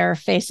to their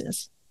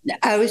faces?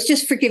 I was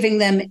just forgiving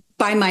them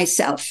by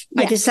myself.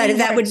 I decided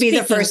that would be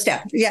the first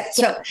step.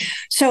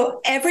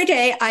 So every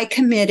day I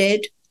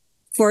committed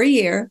for a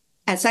year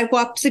as I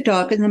walked the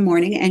dog in the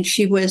morning, and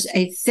she was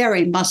a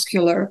very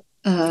muscular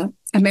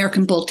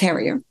American Bull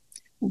Terrier,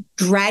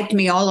 dragged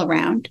me all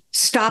around,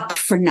 stopped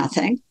for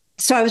nothing.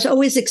 So I was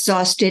always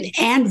exhausted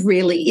and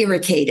really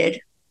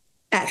irritated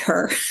at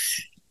her.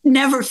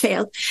 Never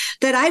failed.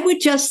 That I would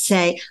just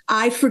say,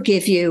 I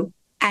forgive you,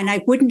 and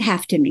I wouldn't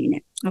have to mean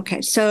it.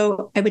 Okay,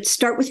 so I would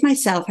start with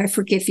myself. I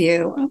forgive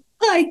you.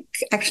 I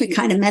actually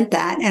kind of meant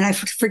that. And I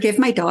forgive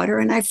my daughter,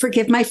 and I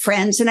forgive my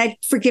friends, and I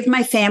forgive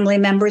my family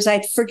members.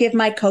 I forgive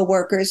my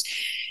coworkers.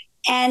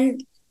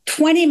 And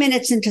 20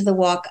 minutes into the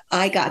walk,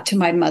 I got to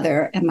my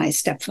mother and my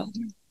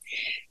stepfather.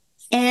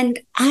 And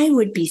I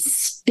would be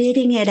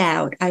spitting it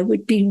out. I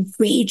would be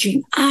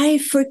raging. I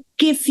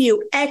forgive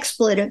you.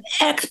 Expletive.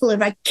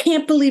 I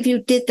can't believe you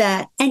did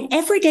that. And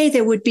every day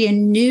there would be a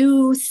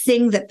new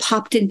thing that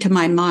popped into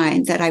my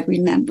mind that I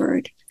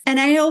remembered.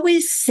 And I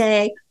always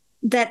say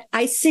that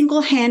I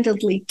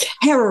single-handedly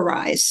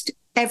terrorized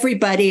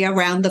everybody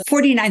around the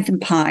 49th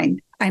and Pine.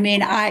 I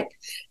mean, I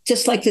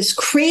just like this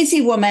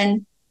crazy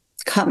woman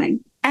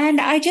coming. And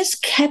I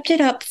just kept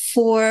it up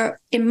for,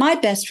 in my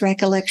best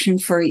recollection,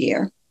 for a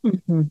year.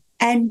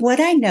 And what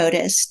I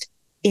noticed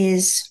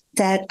is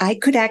that I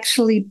could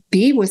actually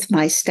be with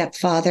my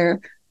stepfather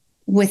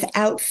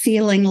without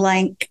feeling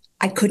like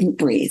I couldn't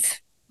breathe.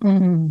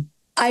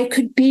 I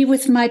could be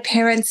with my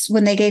parents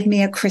when they gave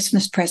me a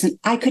Christmas present.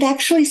 I could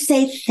actually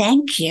say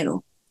thank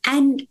you.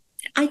 And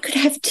I could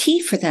have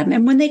tea for them.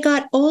 And when they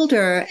got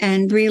older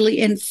and really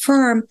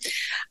infirm,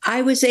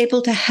 I was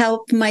able to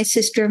help my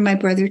sister and my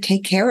brother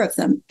take care of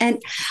them.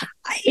 And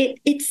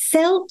it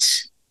felt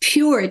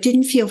pure. It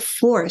didn't feel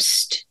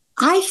forced.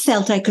 I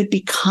felt I could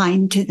be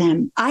kind to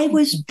them. I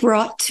was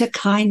brought to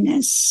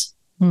kindness.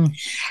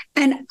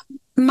 And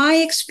my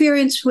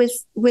experience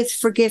with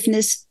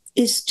forgiveness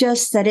is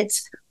just that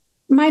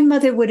my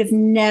mother would have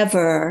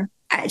never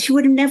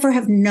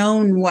have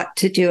known what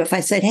to do if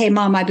I said, hey,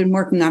 Mom, I've been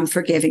working on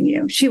forgiving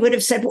you. She would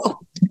have said, well,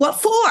 what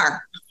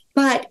for?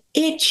 But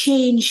it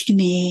changed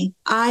me.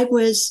 I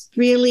was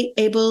really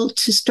able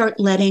to start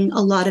letting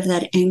a lot of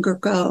that anger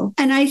go.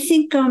 And I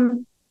think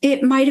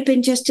it might have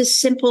been just as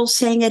simple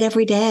saying it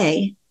every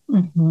day,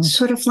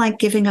 sort of like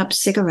giving up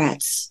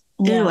cigarettes.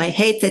 Yeah. Ooh, I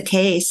hate the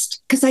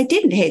taste, because I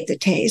didn't hate the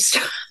taste,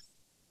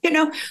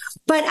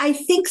 But I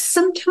think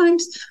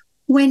sometimes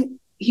when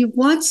you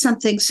want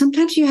something,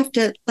 sometimes you have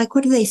to, like,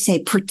 what do they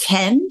say?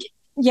 Pretend.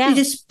 Yeah. You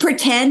just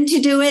pretend to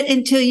do it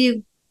until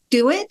you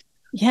do it.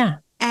 Yeah.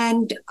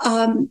 And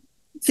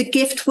the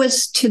gift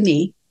was to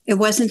me. It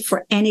wasn't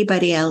for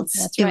anybody else.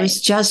 That's right. It was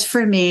just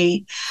for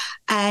me.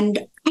 And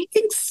I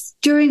think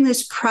during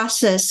this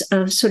process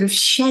of sort of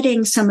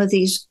shedding some of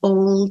these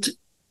old,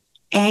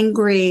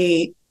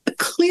 angry,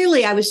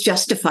 clearly I was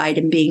justified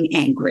in being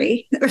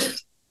angry. There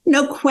was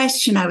no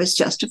question I was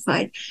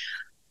justified,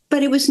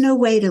 but it was no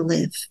way to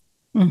live.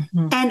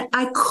 And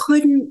I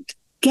couldn't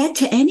get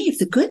to any of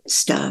the good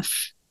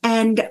stuff.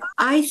 And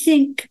I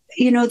think,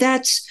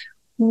 that's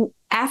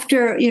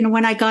after,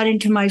 when I got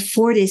into my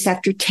 40s,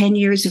 after 10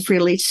 years of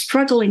really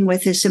struggling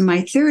with this in my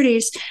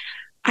 30s,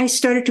 I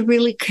started to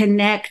really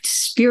connect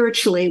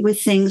spiritually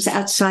with things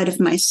outside of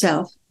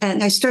myself.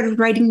 And I started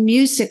writing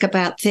music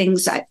about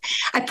things. I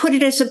put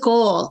it as a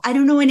goal. I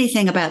don't know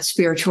anything about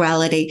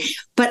spirituality,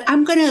 but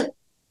I'm going to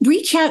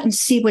reach out and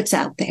see what's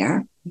out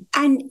there.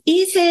 And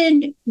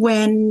even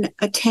when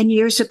 10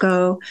 years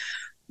ago,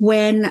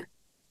 when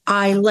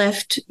I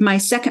left my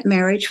second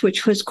marriage,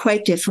 which was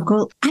quite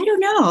difficult, I don't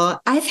know,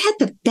 I've had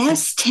the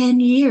best 10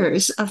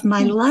 years of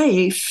my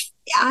life.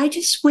 I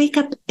just wake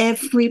up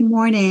every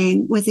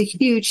morning with a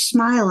huge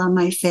smile on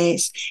my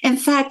face. In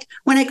fact,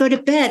 when I go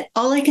to bed,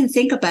 all I can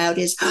think about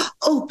is,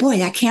 oh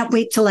boy, I can't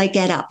wait till I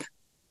get up.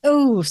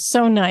 Oh,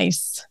 so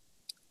nice.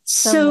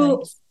 So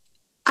nice.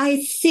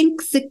 I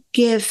think the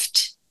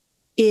gift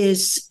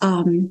is,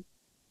 of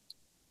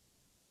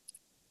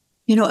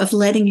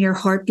letting your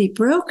heart be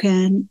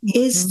broken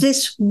is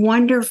this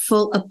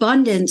wonderful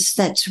abundance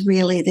that's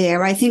really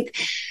there. I think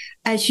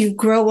as you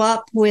grow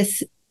up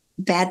with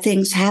bad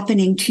things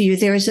happening to you,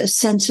 there is a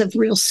sense of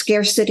real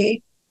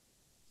scarcity.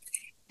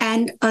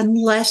 And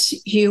unless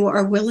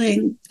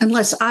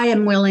I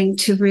am willing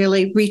to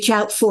really reach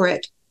out for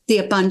it, the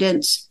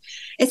abundance,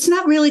 it's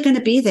not really going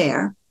to be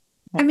there.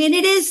 I mean,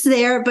 it is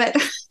there, but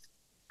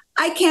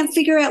I can't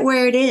figure out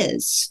where it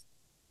is.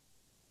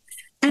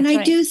 And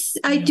I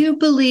do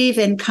believe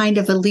in kind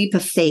of a leap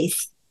of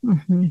faith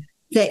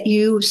that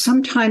you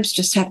sometimes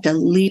just have to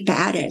leap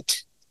at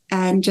it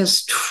and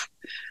just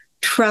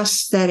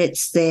trust that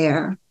it's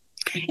there.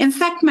 In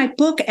fact, my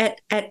book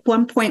at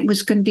one point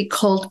was going to be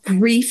called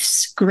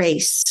Grief's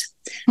Grace,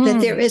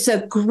 that there is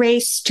a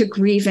grace to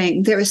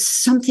grieving. There is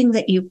something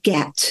that you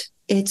get.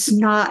 It's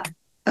not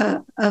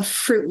a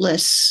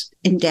fruitless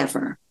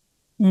endeavor.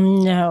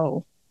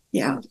 No.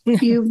 Yeah.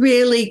 You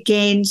really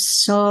gain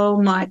so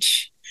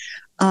much.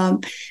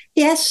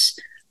 Yes,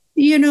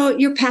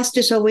 your past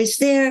is always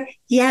there.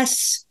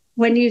 Yes,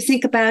 when you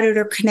think about it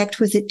or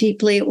connect with it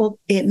deeply,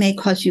 it may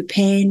cause you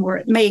pain or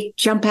it may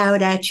jump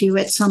out at you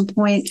at some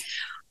point.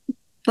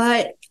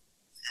 But,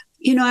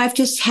 I've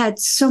just had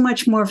so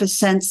much more of a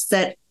sense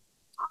that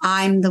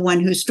I'm the one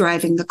who's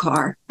driving the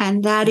car.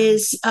 And that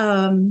is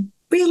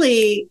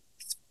really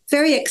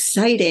very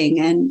exciting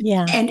and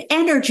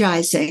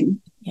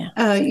energizing. Yeah.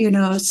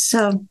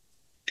 So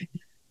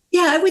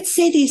yeah, I would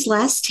say these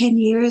last 10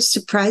 years,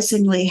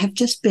 surprisingly, have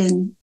just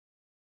been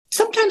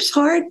sometimes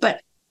hard,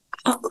 but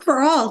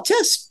overall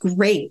just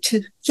great.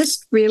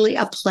 Just really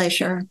a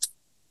pleasure.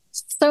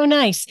 So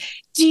nice.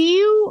 Do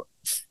you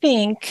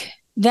think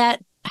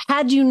that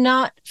had you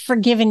not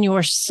forgiven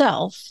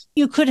yourself,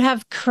 you could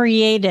have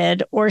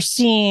created or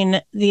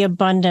seen the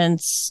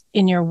abundance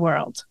in your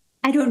world?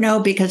 I don't know,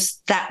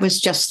 because that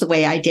was just the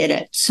way I did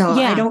it. So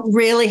I don't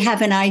really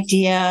have an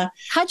idea.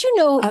 How'd you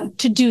know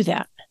to do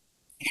that?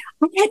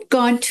 I had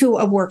gone to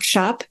a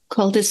workshop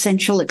called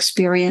Essential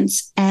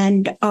Experience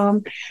and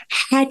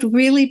had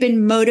really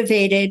been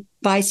motivated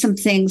by some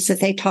things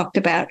that they talked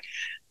about.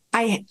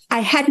 I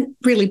hadn't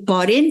really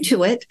bought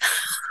into it.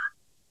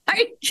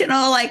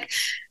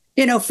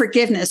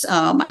 Forgiveness.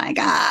 Oh my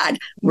God,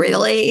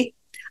 really?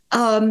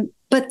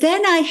 But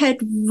then I had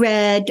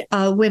read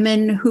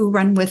Women Who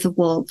Run with the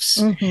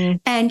Wolves,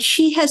 and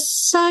she has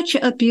such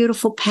a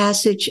beautiful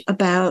passage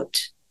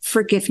about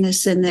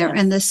forgiveness in there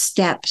and the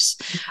steps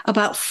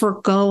about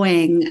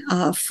forgiving.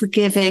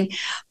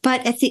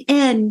 But at the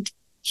end,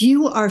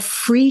 you are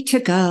free to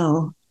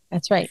go.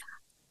 That's right.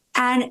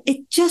 And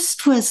it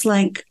just was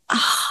like,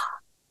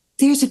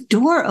 there's a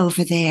door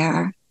over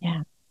there.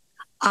 Yeah.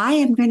 I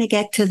am going to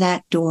get to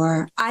that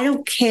door. I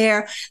don't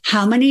care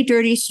how many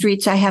dirty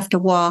streets I have to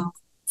walk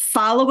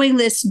following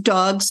this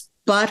dog's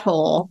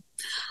butthole.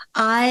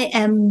 I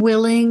am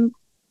willing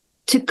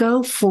to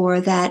go for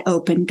that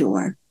open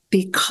door,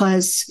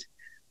 because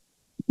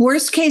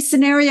worst case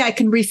scenario, I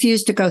can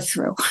refuse to go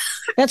through.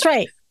 That's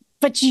right.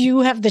 But you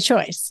have the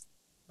choice.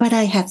 But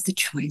I have the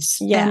choice.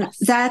 Yeah. And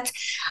that,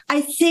 I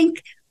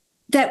think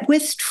that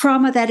with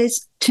trauma, that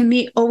is, to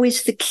me,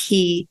 always the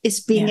key, is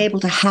being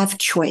able to have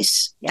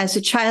choice. As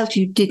a child,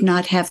 you did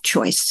not have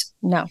choice.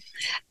 No.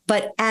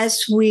 But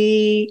as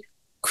we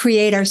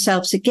create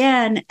ourselves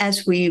again,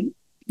 as we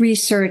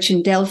research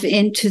and delve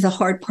into the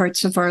hard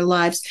parts of our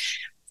lives,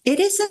 it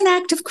is an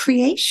act of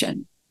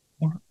creation.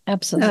 Yeah,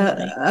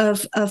 absolutely.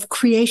 Of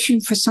creation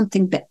for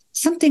something that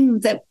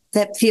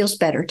feels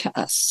better to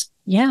us.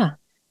 Yeah.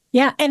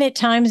 Yeah. And at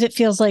times it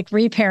feels like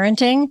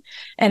reparenting.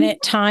 And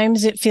at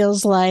times it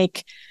feels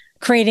like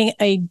creating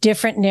a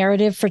different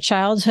narrative for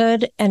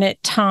childhood. And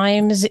at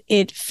times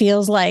it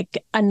feels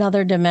like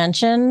another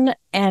dimension.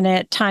 And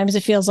at times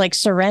it feels like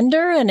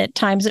surrender. And at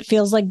times it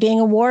feels like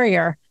being a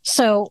warrior.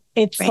 So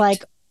it's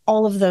like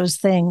all of those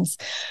things.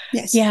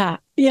 Yes. Yeah.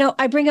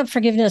 I bring up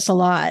forgiveness a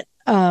lot.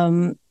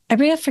 I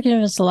bring up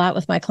forgiveness a lot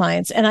with my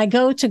clients, and I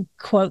go to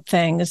quote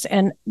things,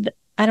 and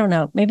I don't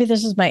know, maybe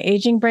this is my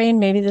aging brain,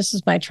 maybe this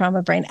is my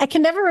trauma brain. I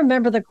can never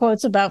remember the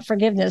quotes about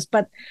forgiveness,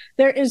 but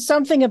there is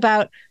something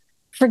about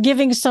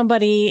forgiving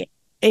somebody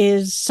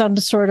is some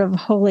sort of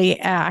holy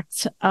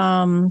act.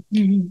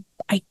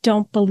 I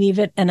don't believe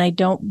it, and I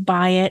don't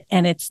buy it,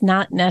 and it's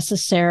not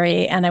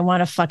necessary, and I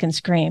want to fucking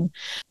scream.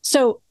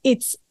 So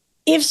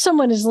if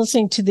someone is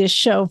listening to this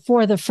show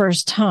for the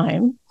first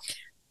time,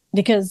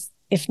 because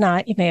if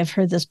not, you may have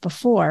heard this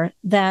before,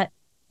 that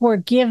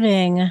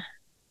forgiving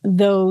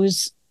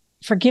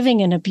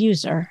an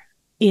abuser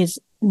is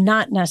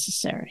not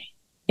necessary.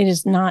 It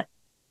is not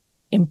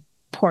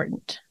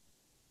important.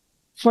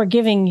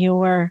 Forgiving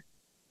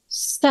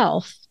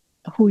yourself,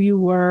 who you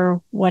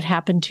were, what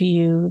happened to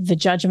you, the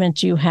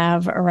judgment you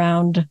have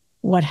around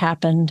what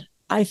happened,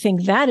 I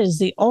think that is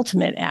the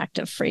ultimate act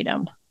of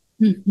freedom.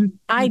 Mm-hmm.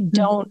 I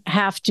don't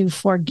have to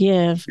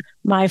forgive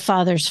my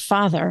father's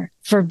father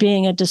for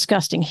being a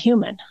disgusting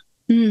human.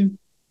 Mm.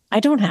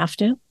 I don't have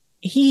to.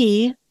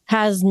 He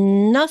has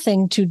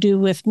nothing to do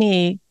with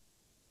me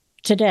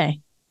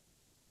today.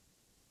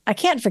 I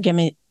can't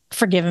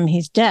forgive him.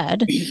 He's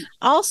dead.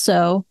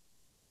 Also,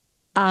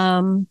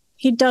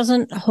 he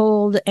doesn't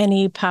hold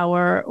any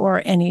power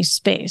or any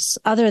space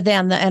other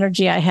than the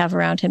energy I have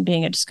around him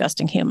being a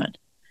disgusting human.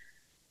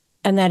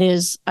 And that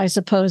is, I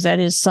suppose that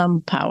is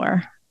some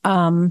power.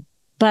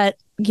 But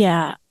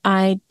yeah,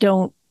 I'm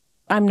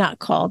not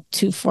called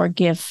to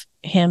forgive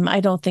him. I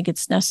don't think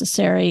it's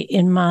necessary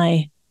in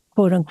my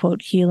quote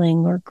unquote healing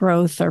or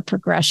growth or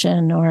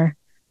progression or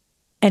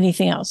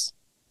anything else.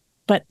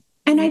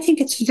 And I think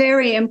it's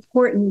very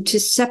important to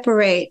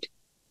separate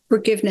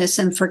forgiveness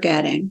and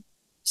forgetting.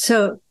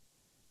 So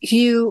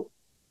you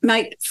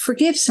might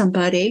forgive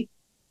somebody,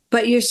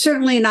 but you're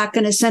certainly not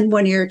going to send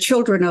one of your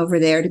children over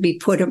there to be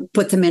put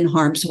them in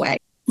harm's way.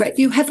 Right?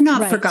 You have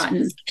not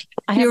forgotten.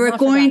 You are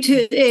going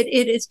to.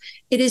 It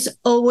is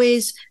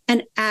always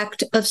an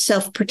act of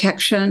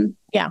self-protection.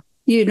 Yeah.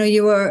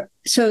 You are,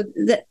 so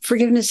that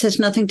forgiveness has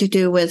nothing to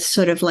do with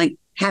sort of like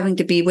having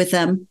to be with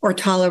them or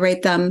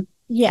tolerate them.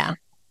 Yeah.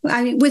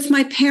 I mean, with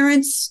my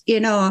parents,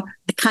 I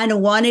kind of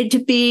wanted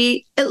to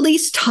be at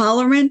least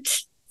tolerant.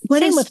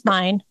 Same with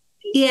mine.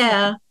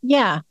 Yeah.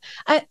 Yeah.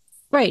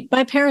 Right.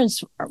 My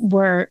parents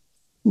were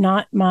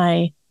not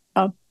my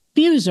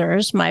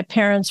abusers. My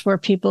parents were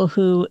people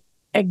who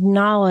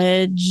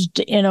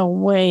acknowledged in a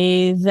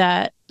way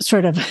that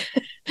sort of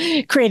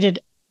created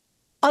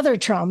other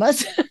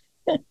traumas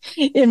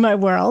in my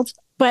world.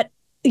 But,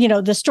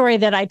 the story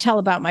that I tell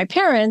about my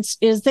parents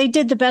is they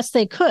did the best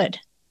they could.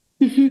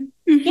 Mm-hmm.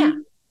 Mm-hmm. Yeah.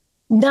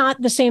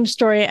 Not the same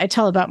story I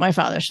tell about my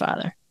father's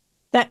father,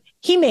 that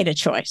he made a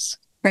choice.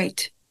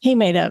 Right. He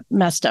made a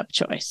messed up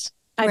choice.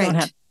 I don't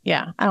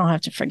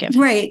have to forgive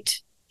him. Right.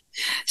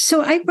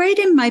 So I write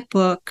in my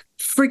book,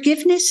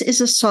 forgiveness is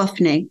a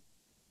softening.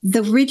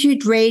 The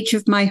rigid rage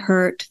of my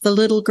hurt, the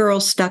little girl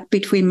stuck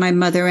between my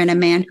mother and a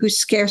man who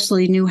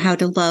scarcely knew how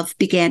to love,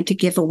 began to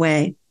give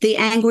away. The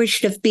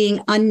anguish of being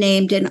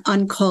unnamed and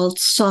uncalled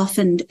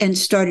softened and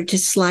started to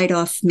slide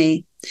off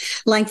me.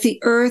 Like the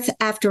earth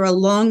after a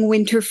long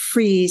winter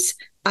freeze,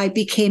 I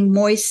became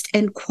moist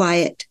and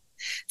quiet.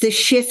 The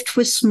shift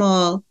was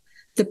small,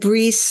 the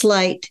breeze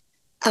slight,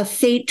 a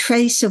faint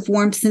trace of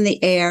warmth in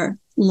the air,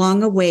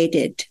 long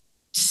awaited.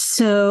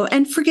 So,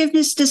 and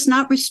forgiveness does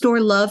not restore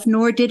love,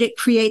 nor did it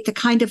create the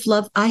kind of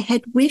love I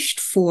had wished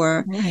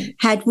for. Right.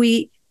 Had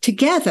we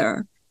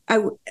together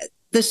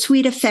the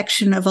sweet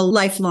affection of a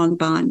lifelong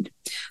bond,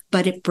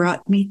 but it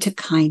brought me to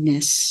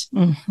kindness.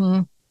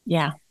 Mm-hmm.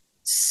 Yeah.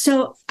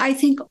 So I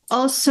think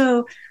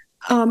also,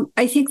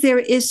 I think there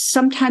is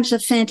sometimes a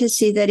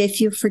fantasy that if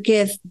you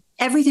forgive,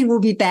 everything will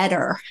be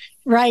better.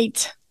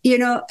 Right.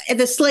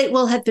 The slate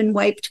will have been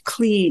wiped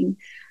clean.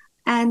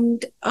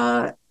 And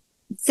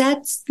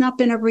that's not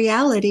been a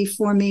reality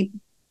for me.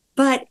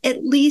 But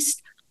at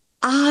least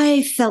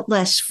I felt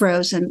less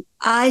frozen.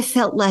 I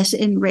felt less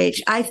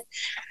enraged.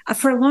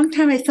 For a long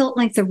time, I felt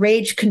like the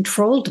rage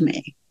controlled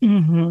me.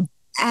 Mm-hmm.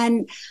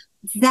 And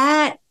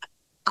that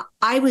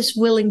I was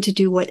willing to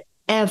do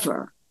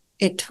whatever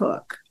it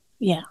took.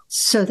 Yeah.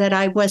 So that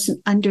I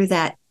wasn't under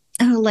that,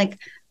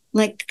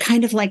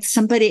 kind of like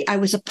somebody, I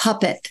was a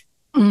puppet.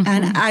 Mm-hmm.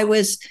 And I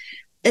was,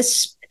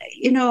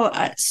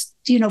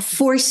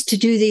 forced to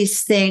do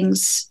these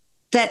things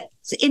that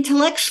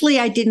intellectually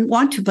I didn't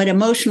want to, but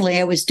emotionally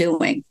I was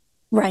doing.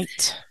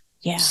 Right.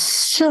 Yeah.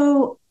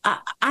 So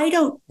I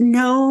don't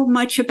know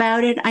much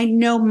about it. I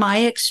know my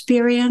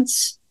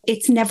experience.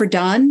 It's never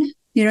done.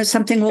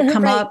 Something will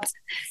come up,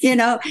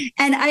 and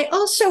I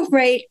also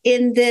write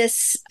in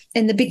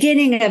the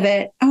beginning of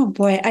it, oh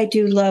boy, I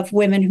do love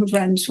Women Who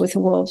Runs with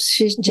Wolves.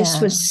 She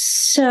just was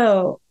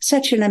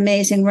such an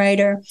amazing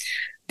writer.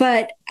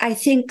 But I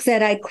think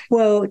that I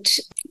quote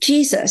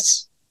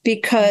Jesus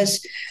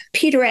because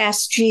Peter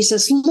asked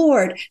Jesus,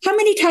 Lord, how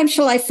many times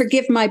shall I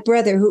forgive my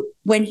brother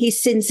when he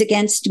sins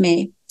against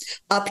me?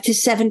 Up to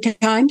 7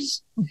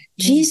 times? Mm-hmm.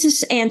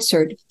 Jesus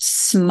answered,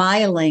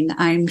 smiling,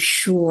 I'm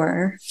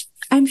sure.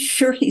 I'm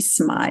sure he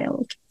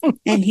smiled.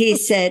 And he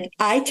said,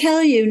 I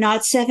tell you,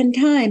 not 7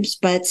 times,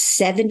 but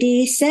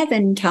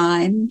 77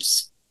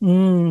 times.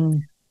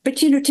 Mm. But,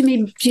 to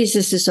me,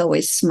 Jesus is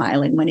always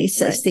smiling when he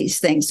says these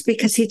things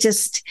because he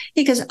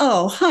goes,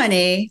 oh,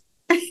 honey,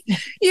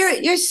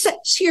 you're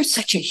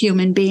such a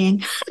human being.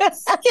 you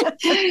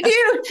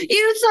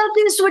thought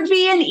this would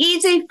be an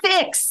easy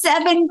fix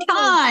 7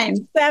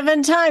 times.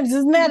 7 times.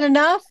 Isn't that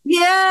enough?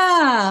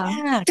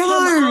 Yeah. Darn. Come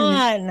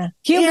on.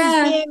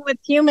 Humans being with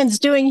humans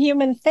doing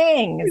human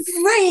things.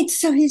 Right.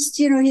 So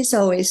he's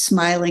always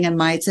smiling and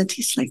mindset.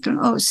 He's like,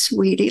 oh,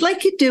 sweetie,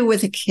 like you do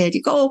with a kid.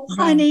 You go, oh,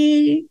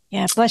 honey.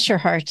 Yeah. Bless your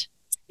heart.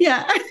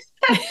 Yeah.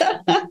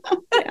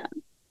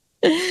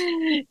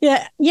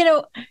 Yeah.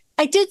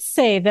 I did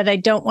say that I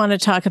don't want to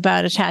talk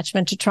about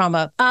attachment to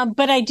trauma,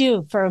 but I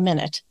do for a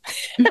minute.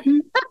 Mm-hmm.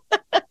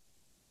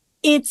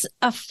 it's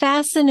a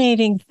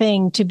fascinating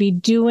thing to be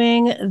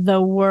doing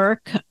the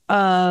work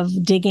of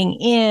digging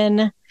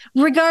in,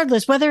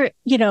 regardless whether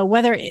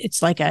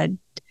it's like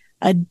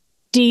a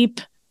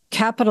deep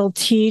capital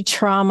T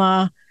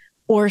trauma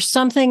or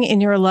something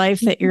in your life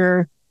that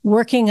you're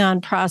working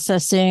on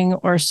processing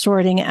or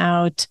sorting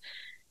out,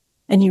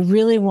 and you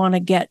really want to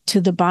get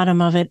to the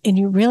bottom of it, and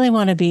you really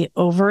want to be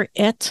over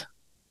it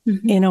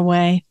in a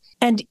way.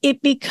 And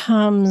it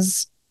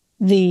becomes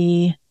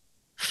the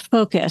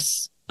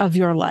focus of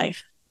your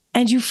life.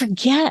 And you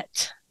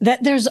forget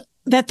that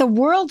that the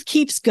world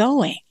keeps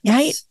going,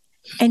 right? Yes.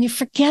 And you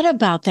forget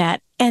about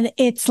that. And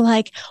it's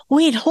like,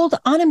 wait, hold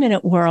on a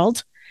minute,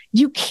 world.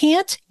 You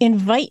can't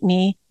invite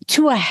me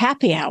to a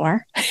happy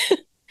hour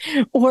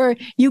or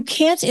you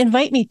can't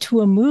invite me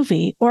to a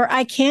movie, or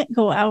I can't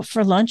go out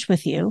for lunch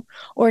with you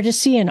or to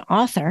see an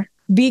author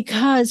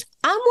because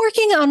I'm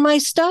working on my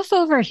stuff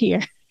over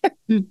here.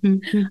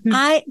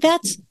 I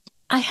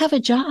have a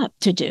job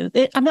to do.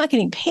 I'm not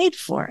getting paid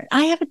for it.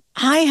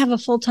 I have a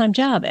full-time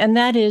job, and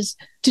that is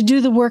to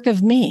do the work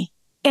of me.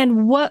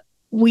 And what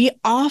we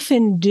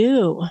often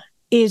do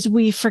is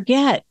we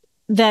forget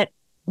that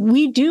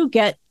we do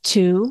get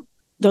to,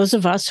 those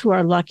of us who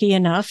are lucky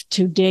enough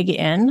to dig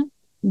in,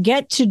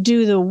 get to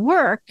do the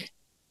work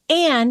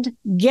and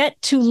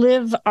get to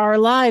live our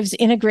lives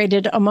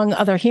integrated among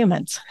other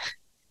humans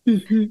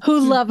who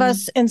love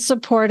us and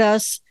support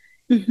us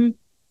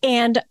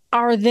and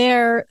are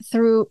there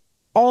through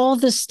all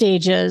the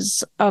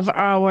stages of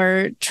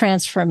our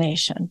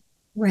transformation.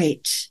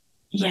 Right.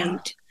 Yeah.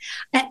 Right.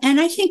 And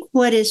I think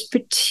what is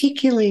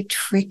particularly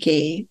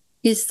tricky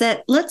is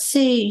that, let's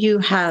say you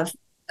have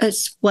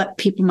what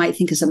people might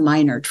think is a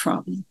minor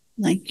trauma,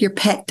 like your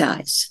pet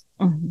dies.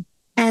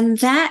 And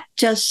that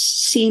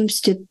just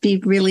seems to be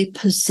really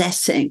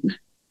possessing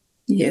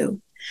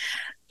you.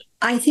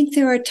 I think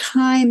there are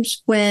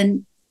times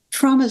when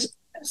traumas,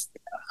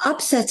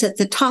 upsets at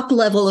the top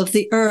level of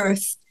the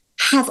earth,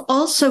 have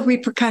also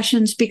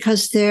repercussions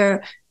because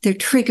they're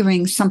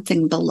triggering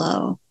something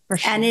below. Sure.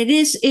 And it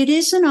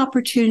is an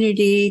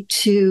opportunity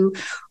to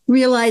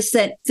realize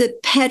that the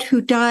pet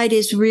who died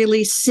is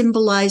really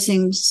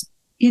symbolizing,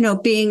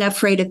 being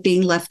afraid of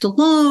being left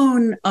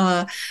alone,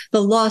 the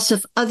loss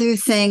of other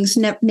things,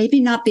 maybe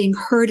not being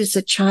heard as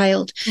a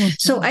child.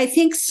 So I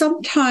think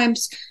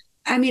sometimes,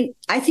 I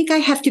think I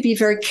have to be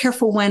very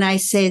careful when I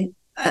say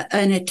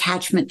an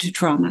attachment to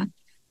trauma,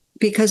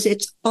 because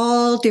it's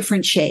all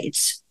different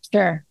shades.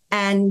 Sure.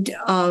 And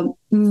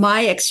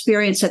my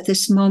experience at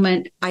this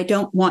moment, I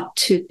don't want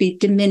to be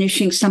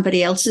diminishing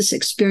somebody else's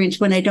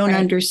experience when I don't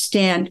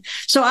understand.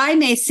 So I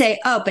may say,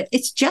 oh, but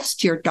it's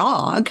just your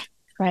dog.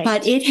 Right.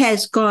 But it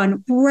has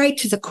gone right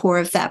to the core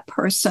of that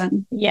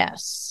person.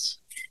 Yes.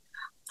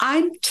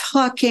 I'm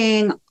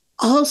talking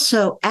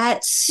also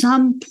at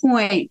some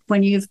point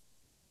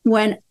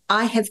when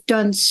I have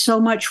done so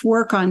much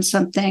work on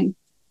something.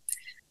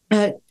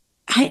 I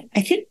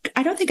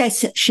don't think I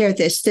shared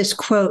this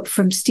quote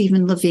from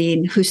Stephen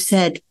Levine, who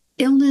said,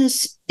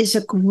 "Illness is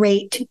a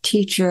great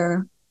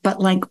teacher,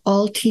 but like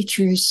all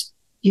teachers,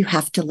 you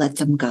have to let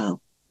them go."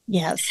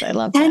 Yes, I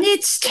love that. And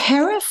it's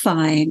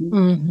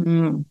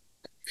terrifying.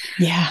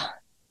 Yeah.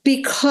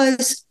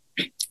 Because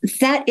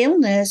that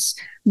illness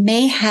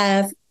may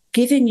have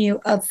given you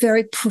a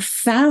very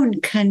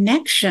profound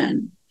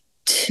connection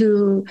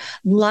to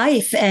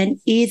life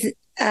and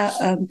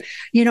a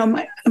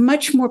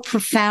much more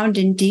profound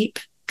and deep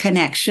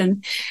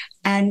connection.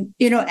 And,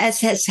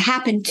 as has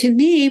happened to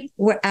me,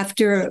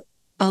 after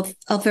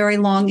a very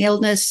long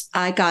illness,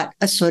 I got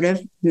a sort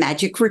of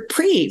magic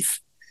reprieve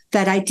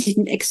that I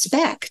didn't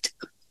expect.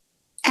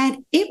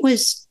 And it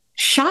was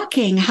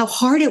shocking how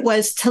hard it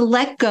was to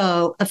let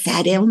go of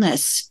that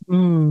illness.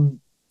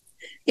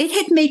 It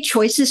had made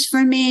choices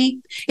for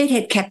me. It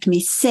had kept me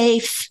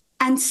safe.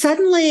 And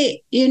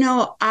suddenly,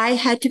 I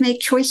had to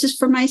make choices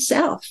for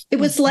myself. It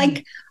was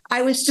like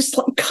I was just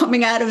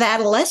coming out of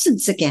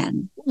adolescence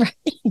again.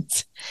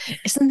 Right.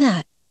 Isn't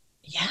that?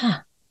 Yeah.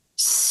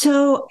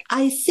 So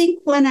I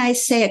think when I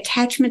say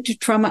attachment to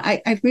trauma,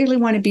 I really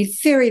want to be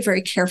very,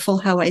 very careful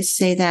how I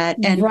say that.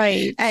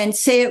 And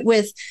say it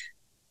with,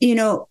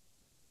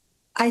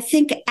 I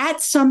think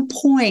at some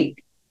point,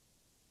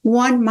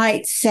 one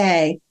might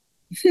say,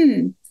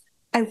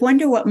 I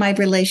wonder what my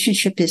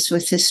relationship is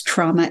with this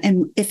trauma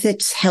and if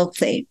it's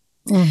healthy.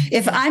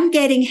 If I'm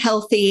getting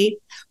healthy,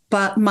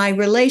 but my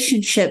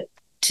relationship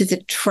to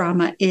the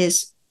trauma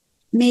is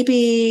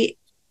maybe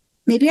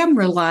I'm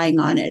relying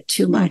on it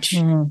too much.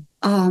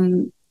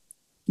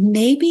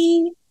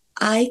 Maybe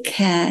I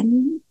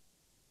can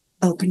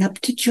open up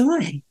to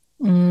joy.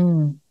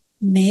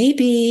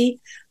 Maybe,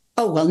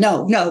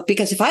 no,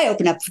 because if I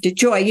open up to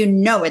joy,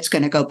 it's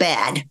going to go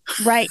bad.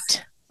 Right.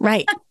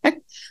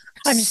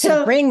 I'm just going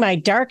to bring my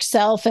dark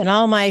self and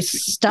all my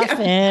stuff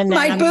in.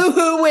 My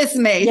boo-hoo with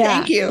me.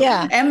 Thank you.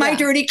 Yeah. And my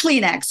dirty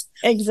Kleenex.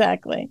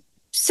 Exactly.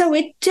 So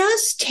it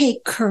does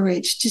take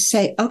courage to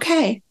say,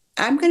 okay,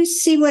 I'm going to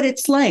see what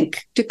it's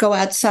like to go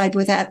outside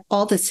without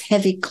all this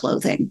heavy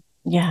clothing.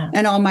 Yeah.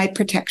 And all my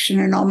protection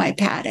and all my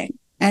padding.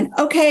 And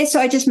okay,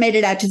 so I just made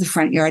it out to the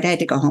front yard. I had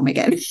to go home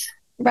again.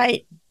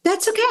 Right.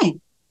 That's okay.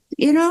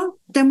 Then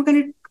we're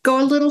going to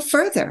go a little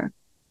further.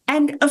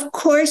 And of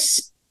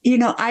course,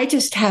 I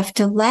just have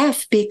to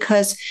laugh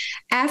because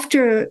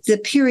after the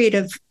period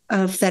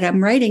of that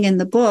I'm writing in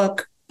the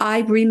book,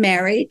 I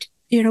remarried.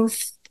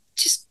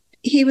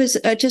 He was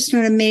just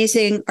an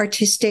amazing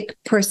artistic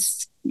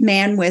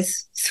man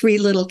with 3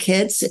 little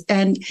kids.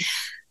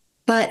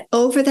 But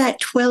over that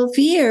 12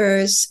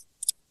 years,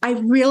 I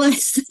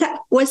realized that I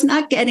was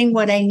not getting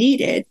what I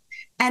needed.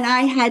 And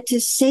I had to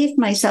save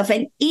myself.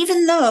 And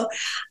even though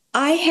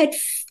I had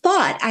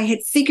thought I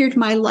had figured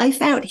my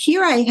life out,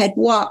 here I had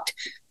walked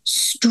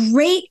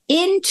straight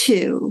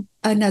into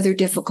another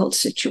difficult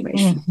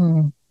situation.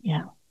 Mm-hmm.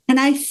 Yeah. And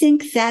I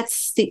think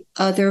that's the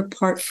other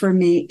part for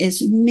me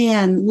is,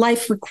 man,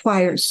 life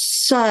requires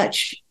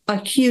such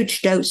a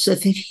huge dose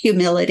of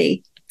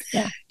humility.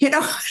 Yeah.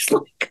 It's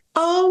like,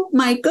 oh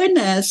my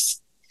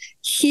goodness,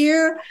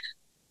 here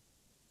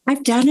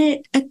I've done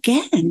it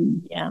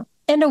again. Yeah.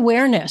 And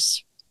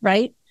awareness,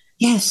 right?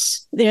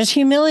 Yes. There's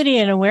humility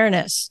and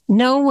awareness,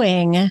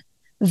 knowing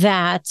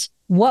that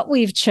what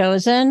we've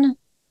chosen,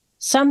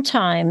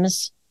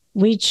 sometimes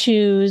we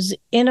choose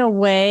in a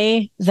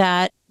way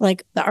that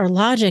like our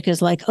logic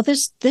is like, oh,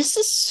 this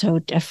is so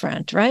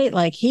different, right?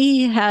 Like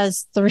he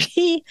has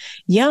 3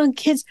 young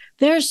kids.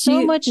 There's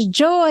so much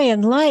joy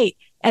and light.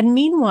 And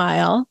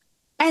meanwhile,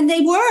 and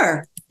they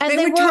were. Yeah, they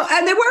were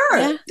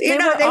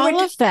all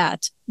of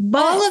that.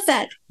 But all of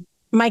that.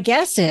 My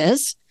guess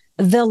is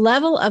the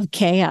level of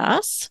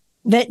chaos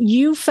that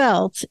you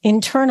felt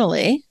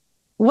internally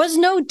was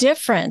no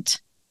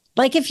different.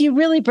 Like if you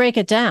really break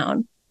it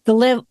down,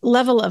 the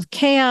level of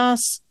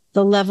chaos,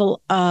 the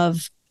level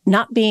of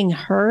not being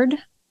heard,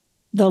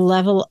 the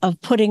level of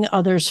putting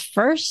others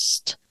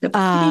first.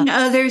 Putting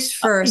others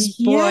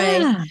first, boy.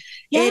 Yeah.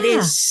 It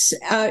is,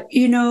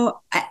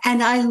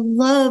 and I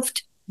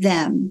loved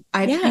them.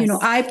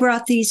 I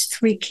brought these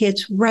 3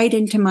 kids right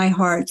into my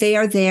heart. They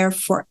are there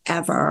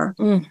forever.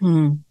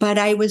 Mm-hmm. But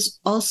I was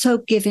also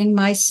giving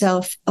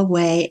myself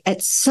away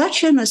at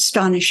such an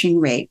astonishing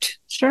rate.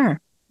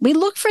 Sure. We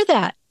look for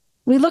that.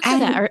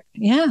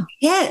 Yeah.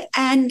 Yeah.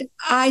 And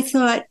I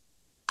thought,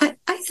 I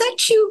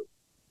thought you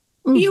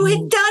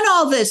had done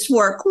all this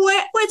work.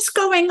 What's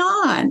going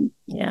on?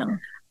 Yeah.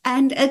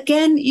 And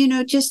again,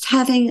 just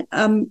having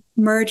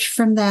merged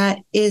from that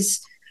is,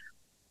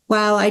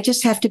 wow, I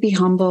just have to be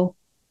humble.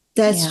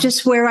 That's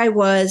just where I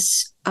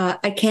was.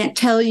 I can't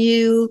tell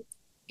you,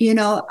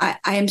 I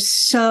am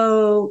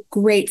so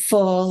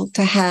grateful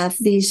to have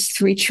these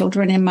 3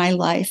 children in my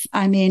life.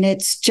 I mean,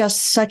 it's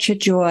just such a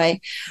joy.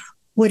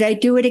 Would I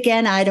do it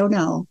again? I don't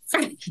know.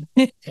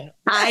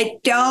 I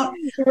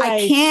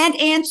can't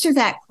answer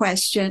that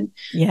question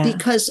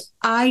because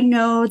I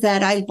know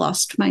that I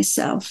lost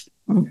myself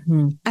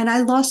and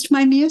I lost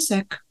my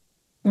music,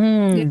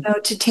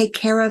 to take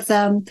care of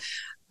them.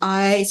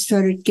 I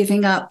started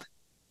giving up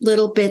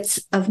little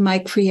bits of my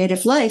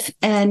creative life,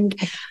 and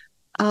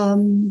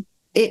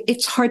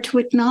it's hard to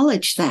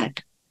acknowledge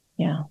that.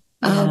 Yeah.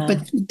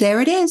 But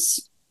there it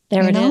is.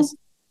 There it is.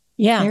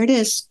 Yeah. There it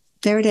is.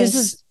 There it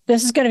is.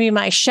 This is going to be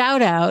my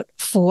shout out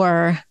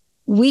for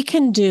we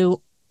can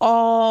do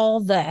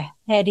all the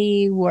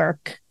heady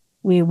work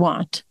we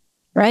want,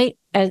 right?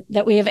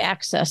 That we have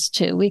access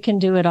to. We can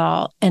do it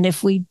all. And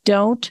if we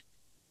don't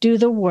do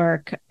the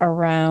work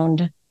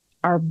around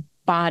our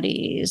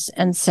bodies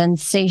and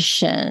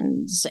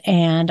sensations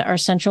and our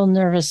central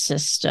nervous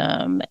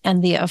system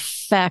and the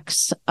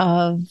effects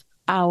of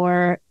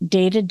our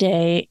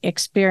day-to-day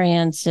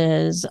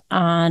experiences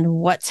on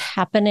what's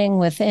happening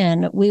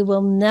within, I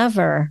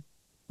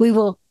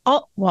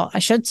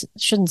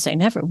shouldn't say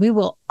never. We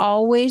will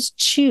always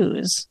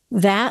choose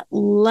that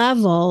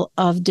level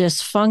of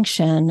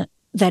dysfunction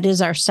that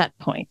is our set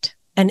point.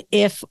 And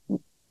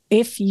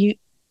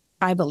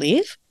I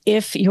believe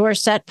if your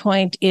set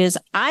point is,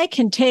 I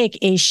can take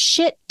a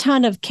shit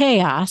ton of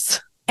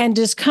chaos and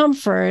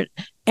discomfort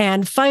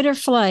and fight or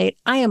flight,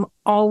 I am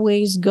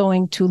always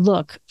going to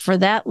look for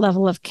that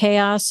level of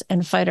chaos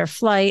and fight or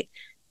flight.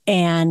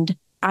 And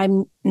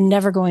I'm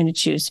never going to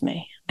choose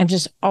me. I'm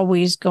just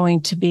always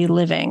going to be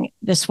living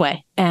this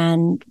way.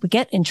 And we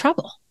get in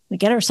trouble. We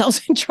get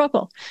ourselves in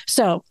trouble.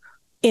 So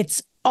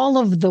it's all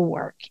of the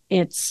work.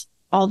 It's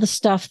all the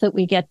stuff that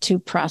we get to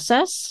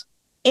process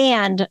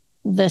and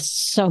the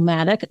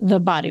somatic, the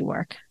body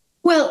work.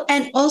 Well,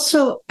 and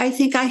also I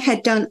think I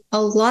had done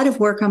a lot of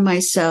work on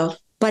myself,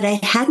 but I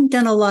hadn't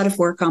done a lot of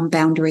work on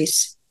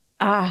boundaries.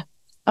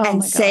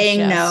 And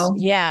saying no.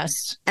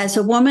 Yes. As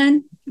a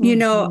woman,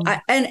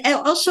 and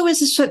also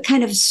as a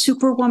kind of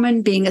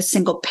superwoman, being a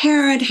single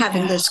parent,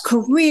 having this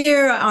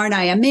career, aren't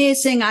I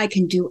amazing? I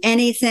can do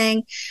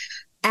anything.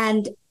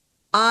 And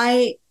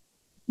I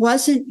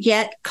wasn't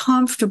yet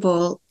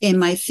comfortable in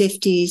my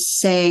 50s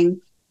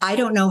saying, I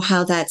don't know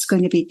how that's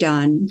going to be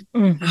done,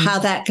 how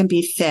that can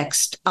be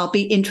fixed. I'll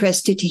be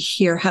interested to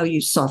hear how you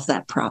solve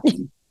that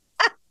problem.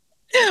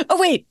 Oh,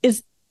 wait,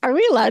 Are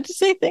we allowed to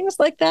say things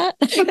like that?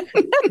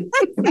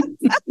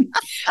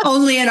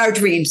 Only in our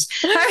dreams.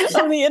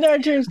 Only in our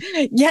dreams.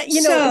 Yeah,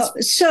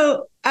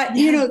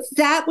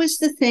 that was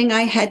the thing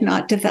I had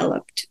not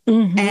developed.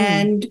 Mm-hmm.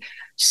 And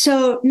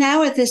so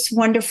now at this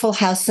wonderful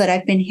house that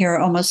I've been here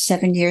almost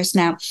 7 years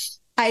now,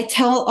 I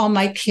tell all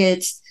my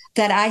kids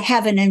that I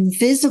have an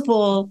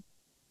invisible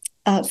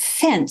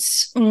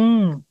fence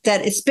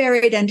that is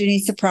buried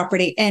underneath the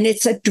property, and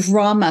it's a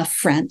drama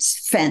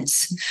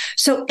fence.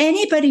 So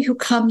anybody who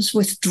comes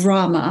with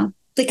drama,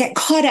 they get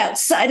caught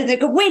outside and they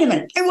go, wait a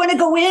minute, I want to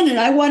go in and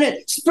I want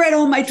to spread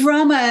all my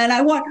drama and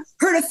I want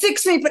her to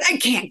fix me, but I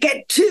can't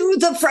get to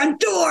the front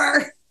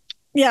door.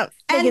 Yeah.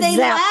 And they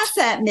laugh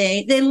at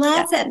me.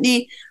 At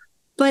me.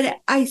 But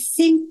I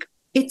think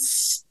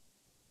it's,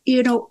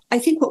 I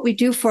think what we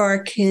do for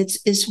our kids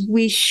is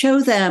we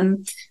show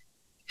them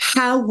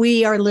how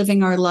we are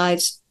living our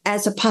lives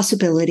as a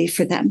possibility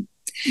for them.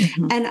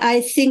 Mm-hmm. And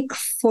I think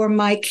for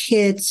my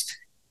kids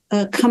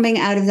coming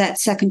out of that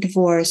second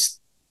divorce,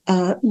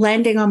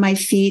 landing on my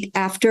feet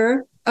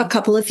after a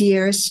couple of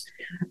years,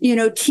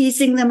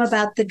 teasing them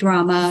about the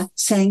drama,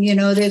 saying,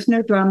 there's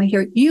no drama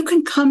here. You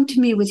can come to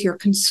me with your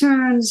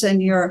concerns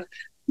and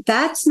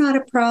that's not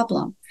a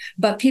problem.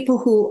 But people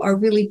who are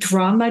really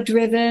drama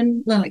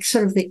driven, like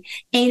sort of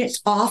ain't it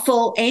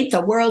awful? Ain't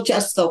the world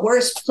just the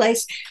worst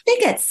place? They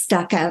get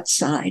stuck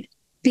outside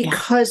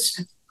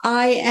because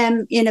I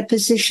am in a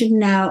position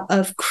now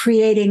of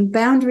creating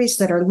boundaries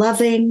that are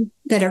loving,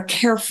 that are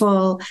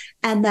careful,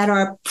 and that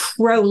are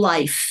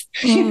pro-life.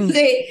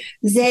 They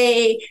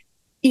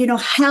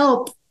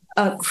help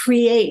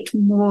create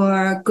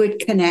more good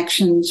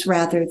connections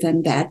rather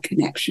than bad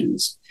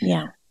connections.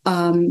 Yeah.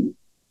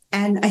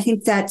 And I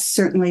think that's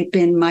certainly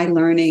been my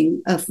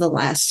learning of the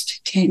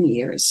last 10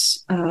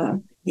 years.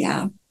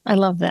 Yeah. I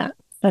love that.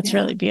 That's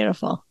really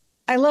beautiful.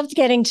 I loved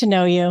getting to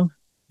know you.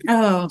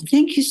 Oh,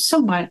 thank you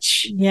so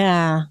much.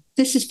 Yeah.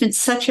 This has been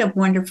such a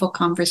wonderful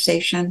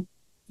conversation.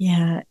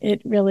 Yeah,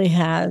 it really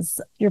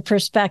has. Your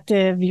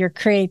perspective, your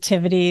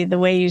creativity, the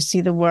way you see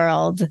the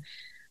world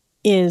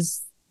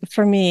is,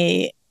 for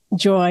me,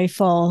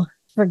 joyful,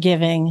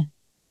 forgiving,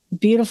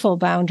 beautiful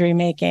boundary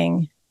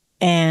making,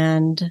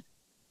 and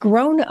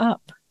grown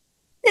up.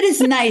 It is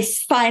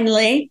nice,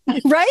 finally.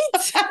 Right?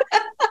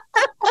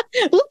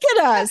 Look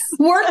at us.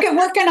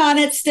 Working on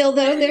it still,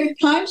 though. There are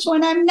times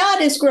when I'm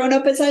not as grown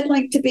up as I'd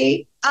like to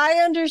be.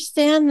 I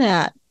understand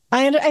that.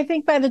 I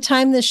think by the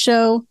time this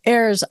show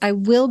airs, I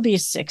will be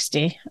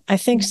 60. I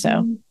think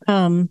so.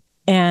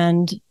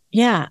 And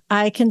yeah,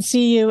 I can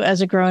see you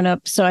as a grown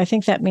up. So I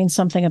think that means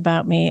something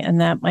about me.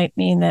 And that might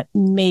mean that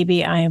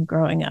maybe I am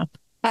growing up.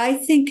 I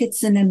think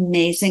it's an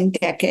amazing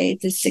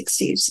decade, the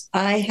 60s.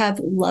 I have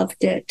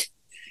loved it,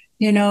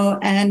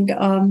 and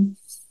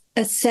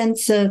a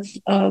sense of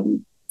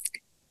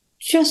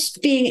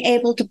just being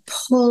able to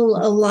pull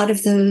a lot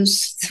of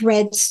those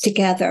threads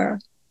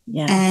together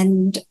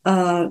and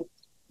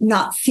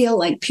not feel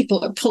like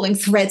people are pulling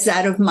threads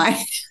out of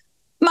my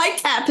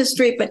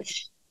tapestry, but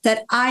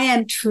that I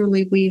am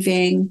truly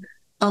weaving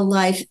a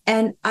life,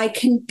 and I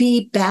can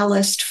be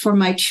ballast for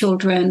my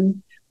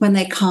children when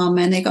they come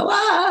and they go,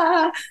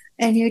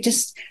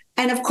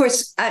 and of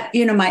course,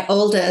 my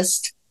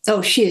oldest,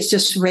 she is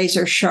just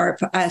razor sharp.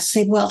 I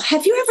say, well,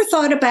 have you ever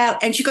thought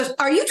about, and she goes,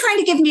 are you trying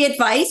to give me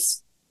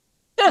advice?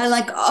 I'm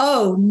like,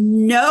 oh,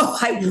 no,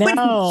 I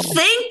wouldn't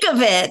think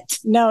of it.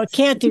 No,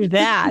 can't do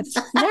that.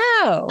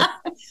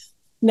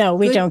 No,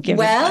 we don't give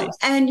advice. Well,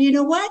 and you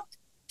know what?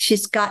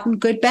 She's gotten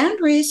good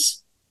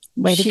boundaries.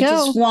 Way to go. She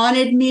just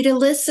wanted me to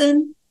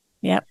listen.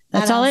 Yep.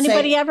 That's all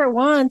anybody ever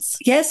wants.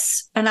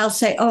 Yes. And I'll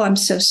say, oh, I'm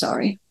so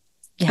sorry.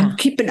 Yeah. I'm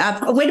keeping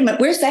up. Oh, wait a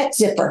minute. Where's that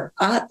zipper?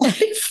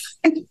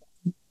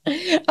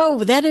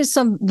 Oh, that is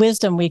some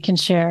wisdom we can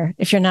share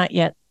if you're not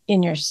yet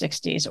in your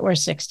 60s or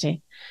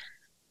 60.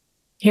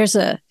 Here's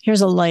a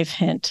life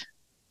hint.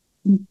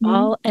 Mm-hmm.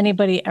 All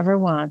anybody ever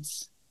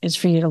wants is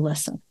for you to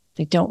listen.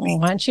 They don't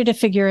want you to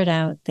figure it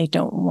out. They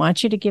don't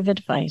want you to give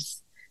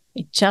advice.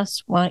 They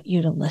just want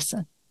you to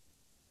listen.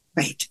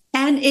 Right.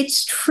 And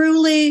it's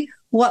truly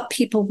what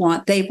people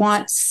want. They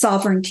want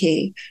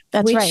sovereignty,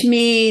 which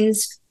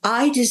means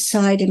I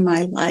decide in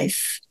my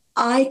life.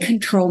 I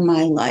control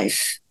my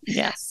life.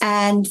 Yes.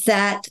 And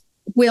that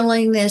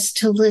willingness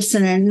to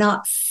listen and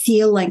not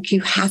feel like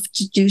you have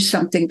to do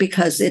something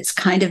because it's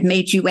kind of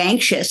made you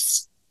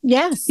anxious.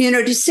 Yes.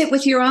 To sit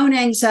with your own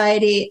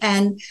anxiety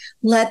and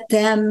let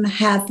them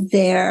have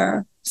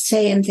their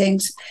say in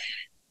things.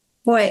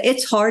 Boy,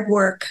 it's hard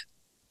work.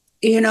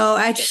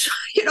 I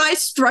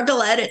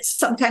struggle at it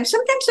sometimes.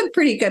 Sometimes I'm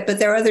pretty good, but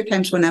there are other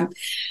times when I'm,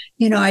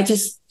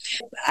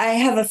 I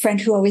have a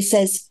friend who always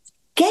says,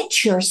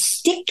 get your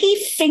sticky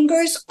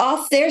fingers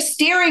off their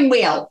steering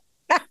wheel.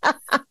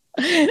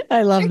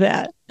 I love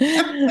that.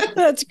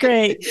 That's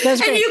great.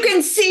 And you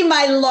can see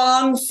my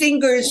long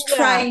fingers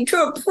trying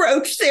to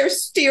approach their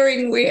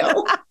steering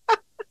wheel.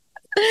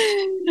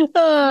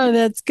 Oh,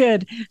 that's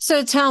good.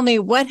 So tell me,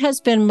 what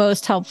has been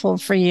most helpful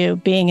for you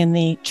being in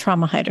the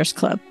Trauma Hiders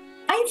Club?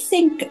 I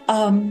think,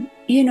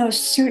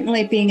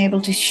 certainly being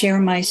able to share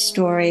my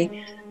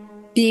story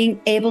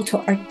being able to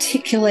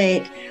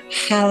articulate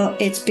how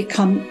it's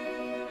become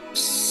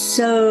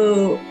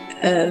so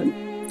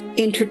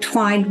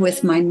intertwined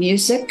with my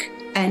music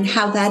and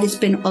how that has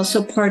been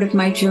also part of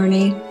my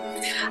journey.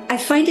 I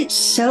find it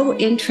so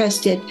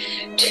interesting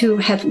to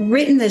have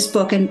written this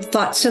book and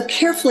thought so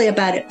carefully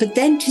about it, but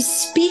then to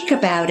speak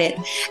about it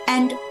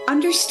and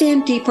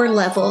understand deeper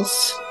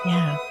levels.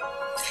 Yeah.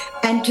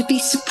 And to be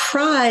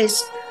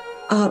surprised.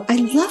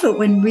 I love it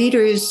when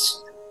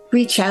readers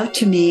reach out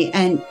to me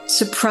and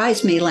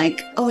surprise me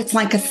like, oh, it's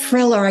like a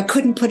thriller. I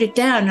couldn't put it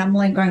down. I'm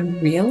like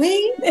going,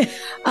 really?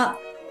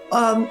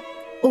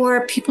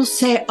 Or people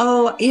say,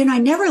 oh, I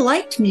never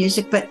liked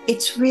music, but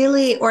it's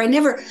really, or I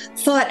never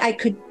thought I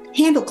could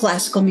handle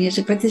classical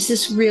music, but this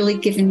has really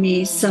given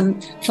me some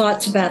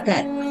thoughts about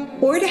that.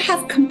 Or to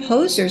have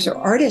composers or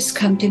artists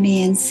come to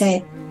me and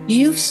say,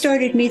 you've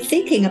started me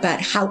thinking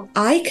about how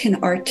I can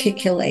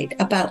articulate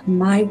about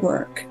my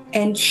work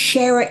and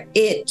share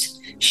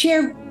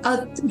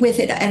with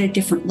it at a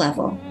different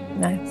level.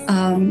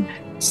 Nice.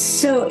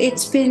 So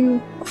it's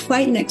been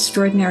quite an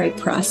extraordinary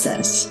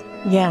process.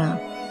 Yeah.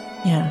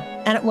 Yeah.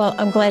 And well,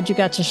 I'm glad you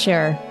got to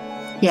share.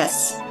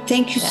 Yes.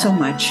 Thank you so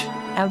much.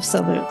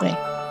 Absolutely.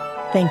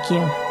 Thank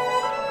you.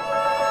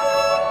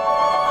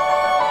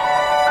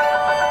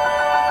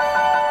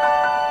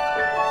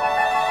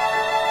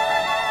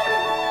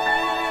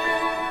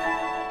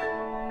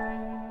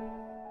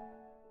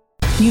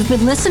 You've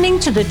been listening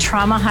to the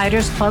Trauma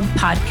Hiders Club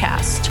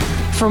podcast.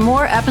 For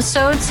more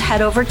episodes,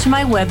 head over to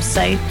my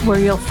website where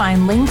you'll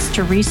find links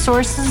to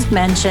resources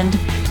mentioned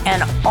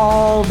and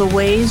all the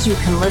ways you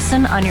can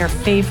listen on your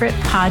favorite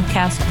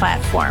podcast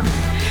platform.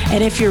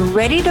 And if you're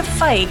ready to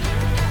fight,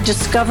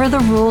 discover the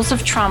rules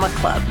of Trauma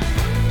Club.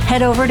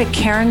 Head over to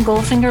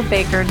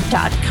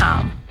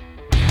KarenGoldfingerBaker.com.